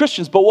as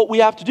Christians. But what we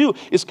have to do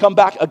is come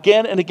back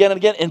again and again and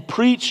again and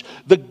preach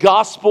the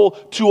gospel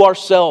to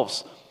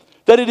ourselves.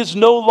 That it is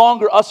no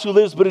longer us who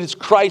lives, but it is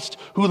Christ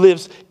who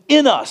lives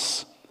in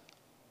us.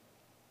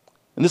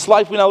 In this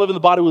life we now live in the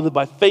body, we live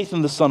by faith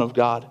in the Son of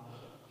God.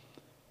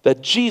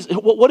 That Jesus,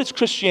 what is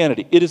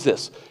Christianity? It is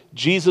this: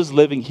 Jesus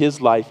living his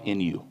life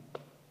in you.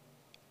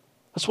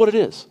 That's what it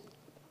is.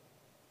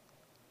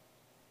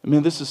 I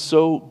mean, this is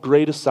so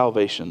great a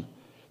salvation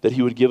that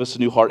he would give us a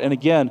new heart. And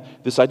again,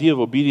 this idea of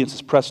obedience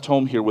is pressed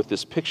home here with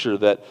this picture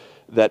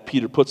that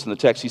Peter puts in the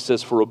text. He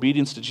says, for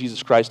obedience to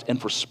Jesus Christ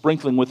and for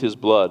sprinkling with his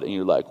blood. And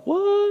you're like,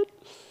 what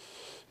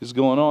is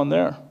going on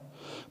there?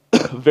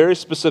 Very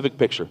specific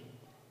picture.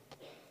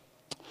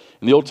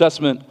 In the Old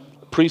Testament,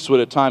 priests would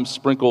at times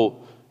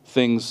sprinkle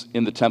things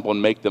in the temple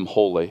and make them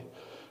holy.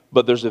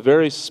 But there's a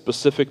very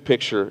specific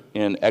picture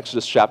in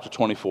Exodus chapter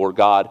 24.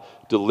 God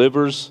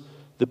delivers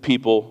the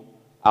people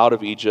out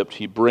of Egypt.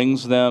 He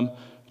brings them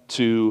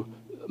to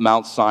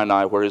Mount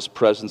Sinai where his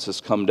presence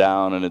has come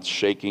down and it's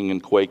shaking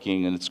and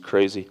quaking and it's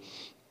crazy.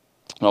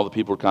 And all the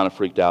people are kind of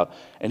freaked out.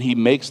 And he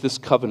makes this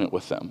covenant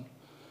with them.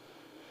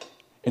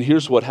 And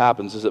here's what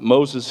happens is that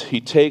Moses, he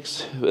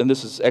takes, and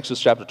this is Exodus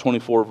chapter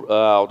 24,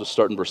 I'll just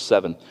start in verse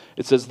 7.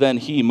 It says, then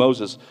he,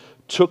 Moses,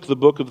 took the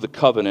book of the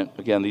covenant,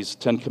 again, these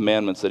 10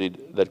 commandments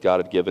that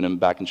God had given him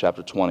back in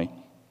chapter 20,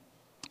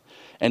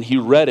 and he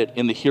read it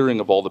in the hearing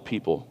of all the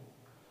people.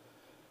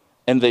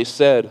 And they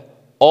said,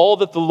 all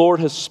that the Lord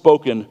has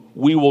spoken,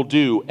 we will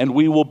do, and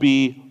we will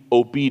be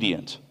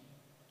obedient.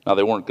 Now,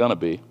 they weren't going to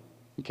be,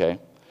 okay?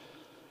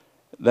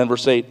 Then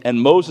verse 8,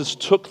 and Moses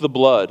took the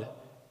blood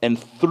and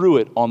threw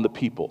it on the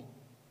people.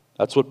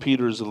 That's what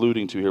Peter is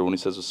alluding to here when he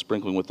says a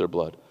sprinkling with their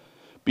blood.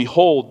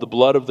 Behold, the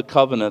blood of the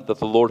covenant that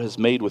the Lord has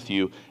made with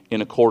you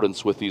in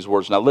accordance with these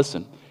words. Now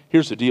listen,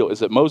 here's the deal, is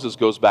that Moses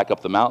goes back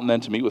up the mountain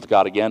then to meet with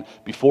God again.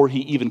 Before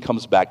he even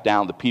comes back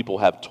down, the people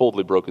have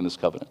totally broken this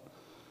covenant.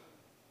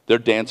 They're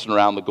dancing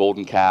around the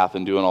golden calf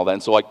and doing all that.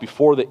 And so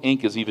before the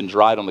ink is even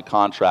dried on the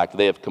contract,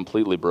 they have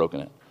completely broken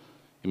it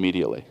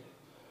immediately.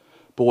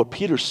 But what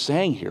Peter's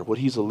saying here, what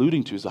he's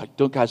alluding to is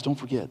don't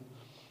forget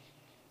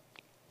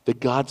that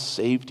God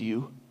saved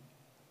you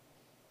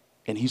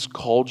and he's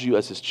called you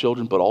as his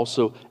children, but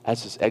also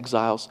as his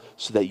exiles,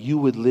 so that you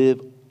would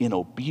live in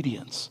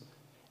obedience.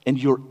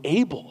 And you're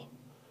able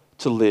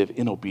to live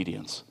in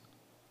obedience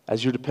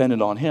as you're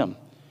dependent on him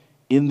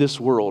in this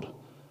world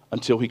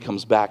until he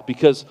comes back.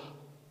 Because,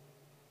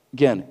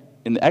 again,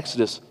 in the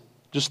Exodus,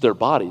 just their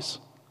bodies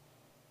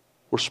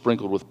were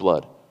sprinkled with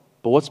blood.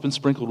 But what's been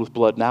sprinkled with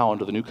blood now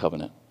under the new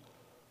covenant?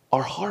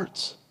 Our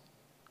hearts.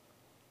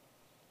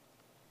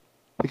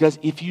 Because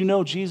if you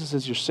know Jesus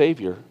as your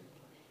Savior,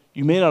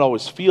 you may not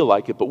always feel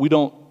like it, but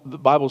the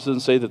Bible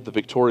doesn't say that the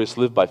victorious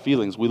live by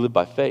feelings, we live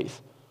by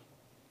faith.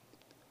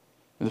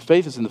 And the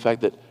faith is in the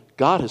fact that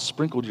God has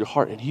sprinkled your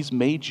heart and he's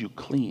made you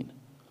clean.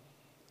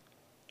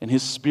 And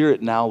his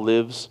Spirit now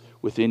lives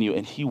within you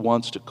and he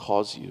wants to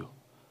cause you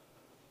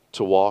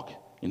to walk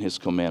in his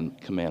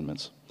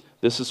commandments.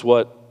 This is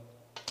what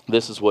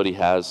he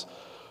has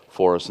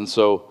for us. And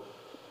so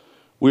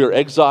we are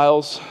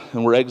exiles,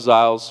 and we're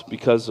exiles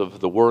because of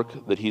the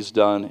work that he's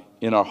done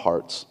in our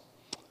hearts.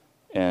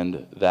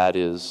 And that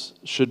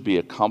should be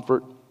a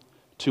comfort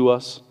to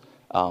us.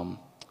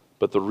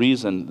 But the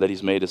reason that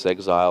he's made us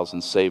exiles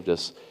and saved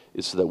us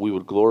is so that we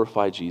would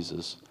glorify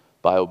Jesus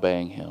by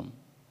obeying him.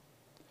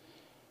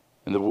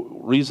 And the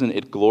reason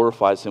it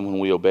glorifies him when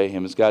we obey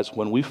him is, guys,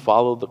 when we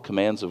follow the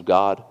commands of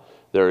God,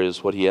 there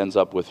is what he ends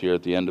up with here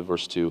at the end of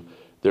verse 2.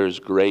 There is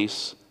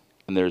grace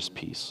and there is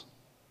peace.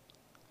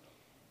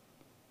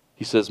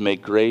 He says, may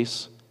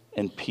grace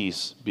and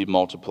peace be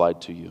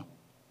multiplied to you.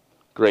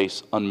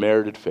 Grace,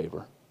 unmerited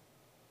favor.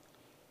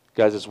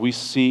 Guys, as we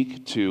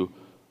seek to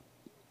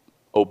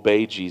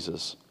obey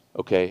Jesus,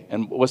 okay,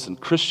 and listen,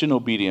 Christian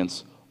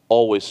obedience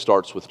always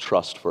starts with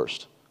trust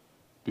first.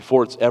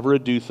 Before it's ever a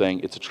do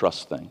thing, it's a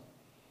trust thing.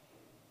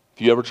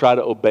 If you ever try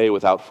to obey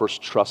without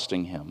first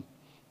trusting him,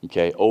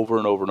 okay, over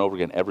and over and over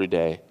again, every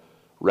day,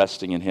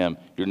 resting in him,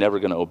 you're never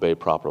going to obey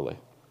properly.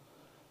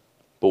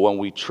 But when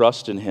we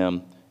trust in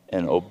him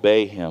and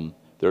obey him,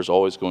 there's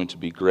always going to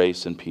be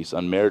grace and peace.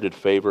 Unmerited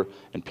favor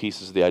and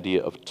peace is the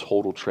idea of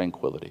total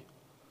tranquility.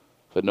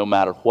 That no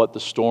matter what the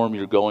storm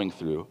you're going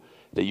through,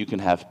 that you can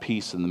have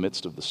peace in the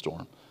midst of the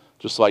storm.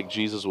 Just like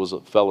Jesus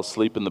fell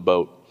asleep in the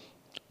boat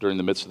during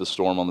the midst of the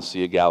storm on the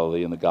Sea of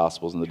Galilee in the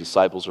Gospels, and the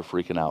disciples are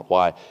freaking out.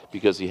 Why?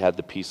 Because he had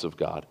the peace of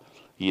God.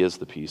 He is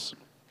the peace.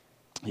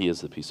 He is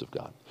the peace of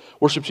God.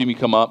 Worship team, you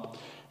come up,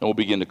 and we'll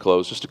begin to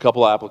close. Just a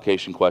couple of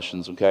application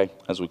questions, okay,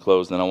 as we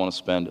close. Then I want to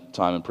spend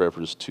time in prayer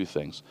for just two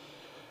things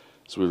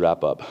as we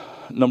wrap up.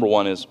 Number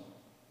one is,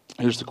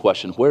 here's the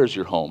question, where is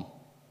your home?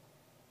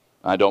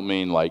 I don't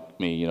mean like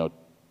me,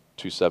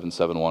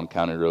 2771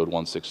 County Road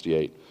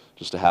 168,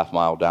 just a half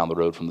mile down the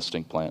road from the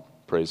stink plant.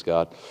 Praise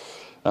God.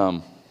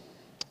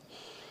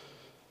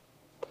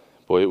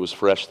 Boy, it was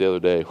fresh the other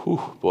day. Whew,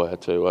 boy, I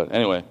tell you what.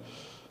 Anyway,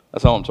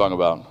 that's all I'm talking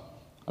about.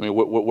 I mean,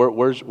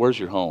 where's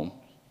your home?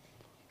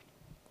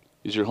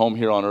 Is your home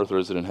here on earth or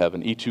is it in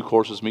heaven? E2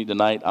 courses meet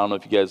tonight. I don't know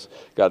if you guys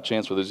got a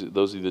chance for those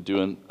of you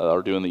that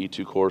are doing the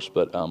E2 course,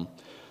 but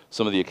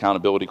some of the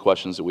accountability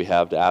questions that we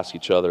have to ask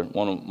each other.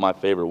 One of my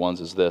favorite ones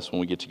is this, when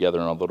we get together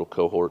in our little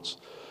cohorts,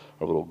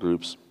 our little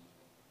groups,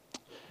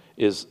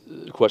 is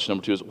question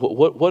number 2 is,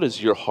 what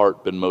has your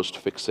heart been most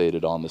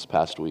fixated on this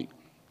past week?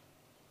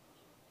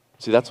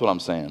 See, that's what I'm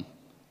saying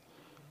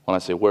when I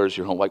say, where's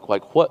your home?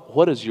 Like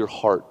what has your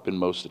heart been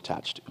most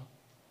attached to?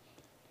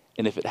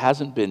 And if it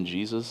hasn't been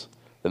Jesus,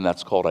 then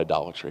that's called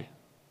idolatry.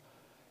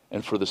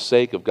 And for the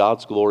sake of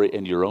God's glory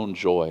and your own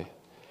joy,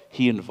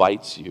 he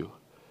invites you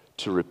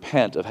to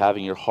repent of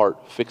having your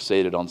heart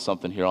fixated on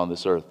something here on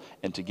this earth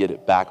and to get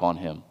it back on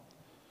him,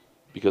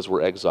 because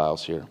we're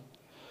exiles here.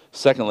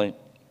 Secondly,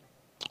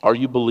 Are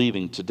you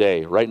believing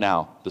today, right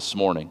now, this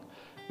morning,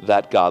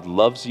 that God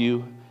loves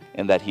you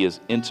and that he is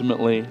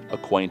intimately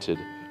acquainted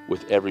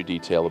with every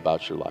detail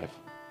about your life?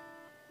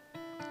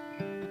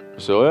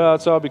 So, yeah,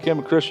 that's how I became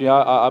a Christian.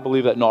 I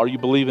believe that. No, are you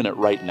believing it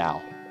right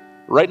now?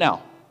 Right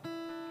now.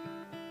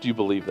 Do you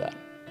believe that?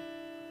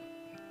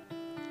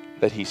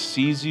 That he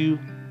sees you,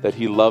 that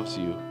he loves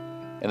you,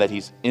 and that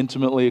he's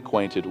intimately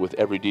acquainted with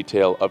every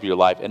detail of your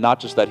life. And not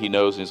just that he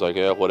knows and he's like,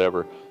 yeah,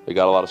 whatever, they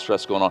got a lot of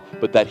stress going on,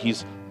 but that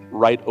he's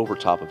right over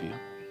top of you.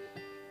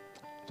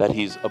 That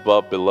he's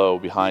above, below,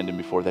 behind, and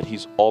before, that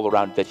he's all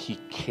around, that he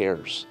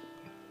cares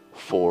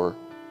for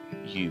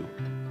you.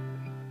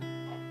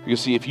 You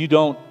see, if you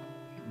don't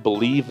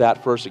believe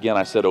that first, again,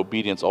 I said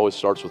obedience always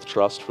starts with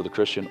trust for the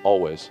Christian,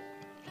 always.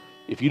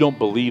 If you don't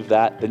believe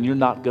that, then you're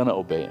not going to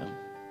obey him.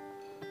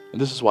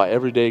 And this is why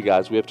every day,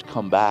 guys, we have to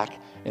come back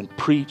and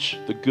preach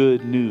the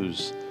good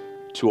news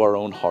to our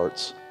own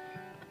hearts.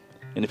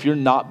 And if you're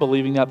not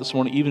believing that this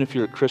morning, even if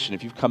you're a Christian,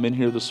 if you've come in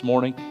here this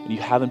morning and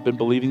you haven't been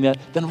believing that,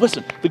 then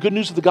listen, the good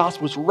news of the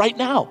gospel is right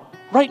now,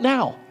 right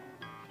now.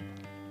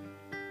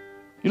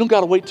 You don't got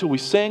to wait till we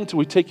sing, till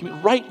we take you.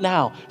 Right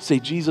now, say,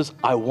 Jesus,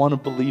 I want to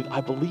believe.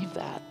 I believe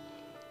that.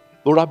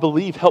 Lord, I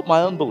believe. Help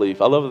my unbelief.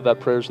 I love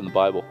that prayer's in the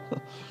Bible.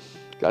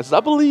 Guys,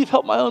 I believe.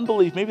 Help my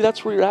unbelief. Maybe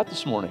that's where you're at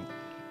this morning.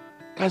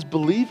 Guys,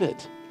 believe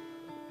it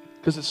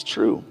because it's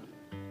true.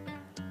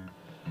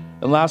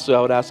 And lastly, I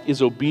would ask,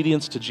 is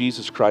obedience to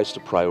Jesus Christ a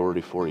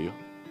priority for you?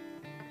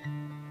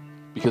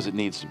 Because it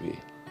needs to be.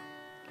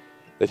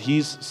 That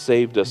he's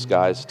saved us,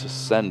 guys, to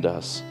send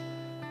us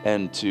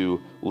and to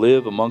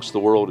live amongst the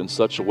world in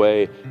such a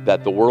way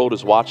that the world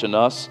is watching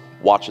us,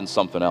 watching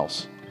something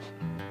else.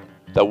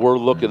 That we're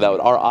looking, that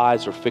our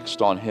eyes are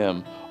fixed on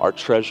him, our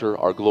treasure,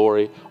 our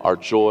glory, our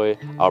joy,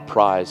 our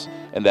prize.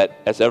 And that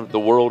as the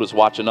world is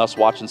watching us,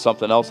 watching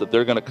something else, that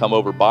they're going to come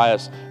over by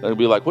us. They're going to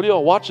be like, what are you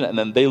all watching? And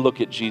then they look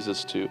at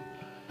Jesus too.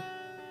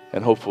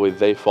 And hopefully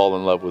they fall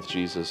in love with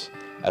Jesus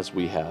as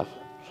we have.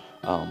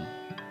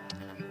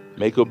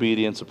 Make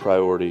obedience a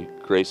priority.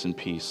 Grace and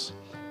peace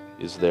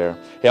is there.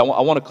 Hey, I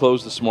want to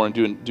close this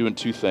morning doing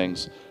two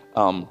things.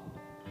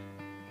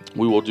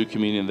 We will do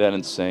communion then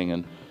and sing.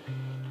 And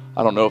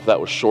I don't know if that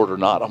was short or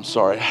not. I'm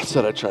sorry. I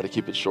said I'd try to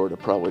keep it short. I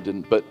probably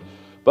didn't. But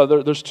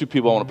there's two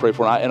people I want to pray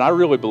for. And I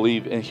really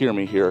believe, and hear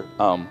me here,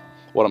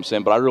 what I'm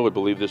saying, but I really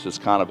believe this is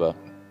kind of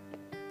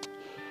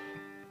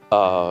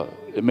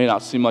it may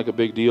not seem like a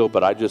big deal,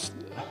 but I just,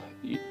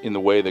 in the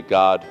way that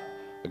God,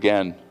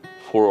 again,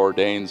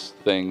 foreordains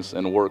things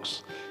and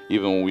works,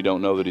 even when we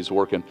don't know that he's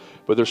working.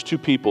 But there's two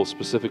people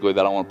specifically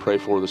that I want to pray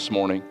for this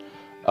morning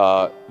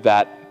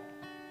that,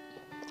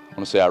 I want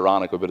to say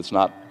ironically, but it's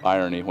not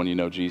irony when you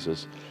know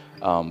Jesus,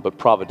 but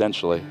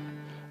providentially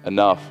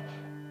enough,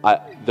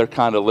 they're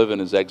kind of living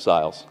as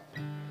exiles,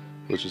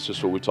 which is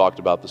just what we talked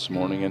about this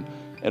morning.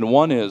 And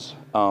one is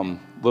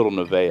little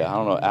Nevaeh. I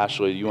don't know,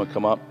 Ashley, you want to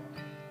come up?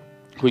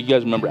 Well, you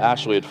guys remember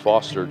Ashley had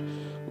fostered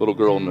little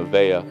girl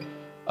Nevaeh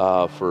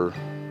for,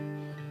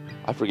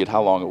 I forget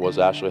how long it was,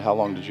 Ashley. How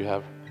long did you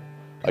have?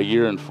 A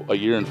year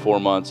and 4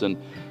 months. And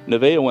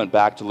Nevaeh went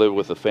back to live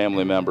with a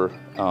family member.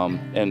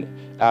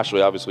 And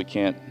Ashley obviously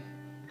can't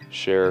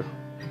share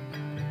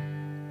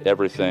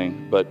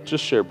everything, but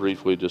just share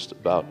briefly just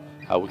about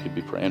how we could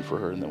be praying for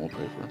her, and then we'll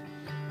pray for her.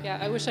 Yeah,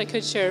 I wish I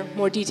could share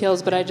more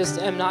details, but I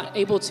just am not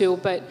able to.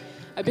 But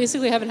I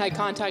basically haven't had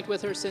contact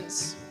with her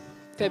since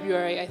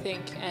February, I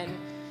think. And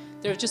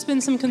there have just been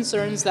some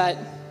concerns that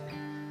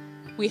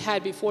we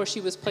had before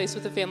she was placed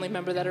with a family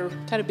member that are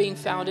kind of being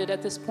founded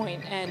at this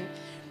point. And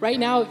right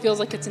now it feels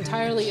like it's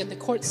entirely in the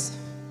court's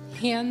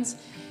hands.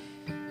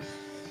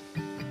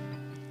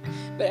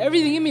 But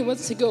everything in me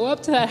wants to go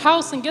up to that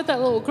house and get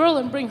that little girl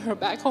and bring her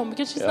back home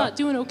because she's not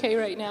doing okay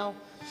right now.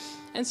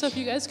 And so if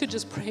you guys could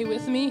just pray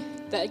with me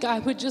that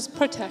God would just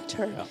protect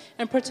her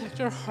and protect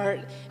her heart.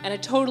 And I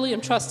totally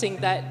am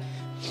trusting that.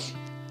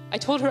 I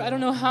told her I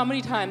don't know how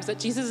many times that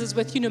Jesus is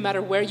with you no matter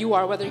where you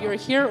are, whether you're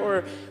here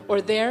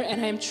or there.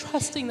 And I am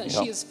trusting that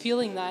she is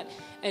feeling that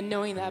and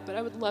knowing that. But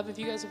I would love if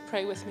you guys would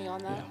pray with me on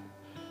that.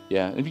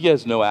 Yeah. If you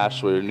guys know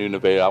Ashley or knew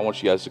Nevaeh, I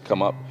want you guys to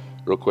come up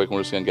real quick. And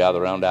we're just going to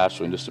gather around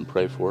Ashley and just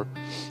pray for her.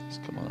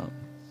 Just come on up.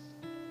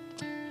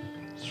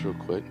 Just real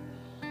quick.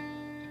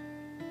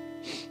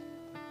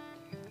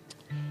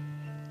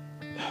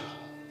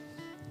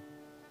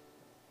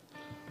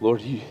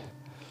 Lord,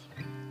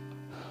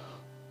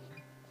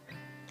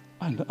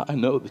 I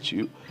know that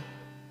you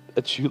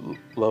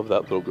love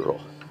that little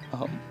girl,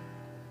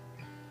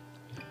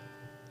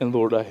 and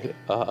Lord,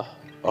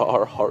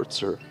 our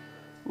hearts are,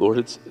 Lord,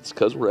 it's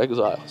because we're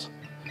exiles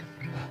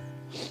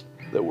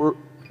that we're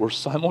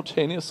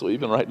simultaneously,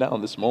 even right now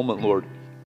in this moment, Lord,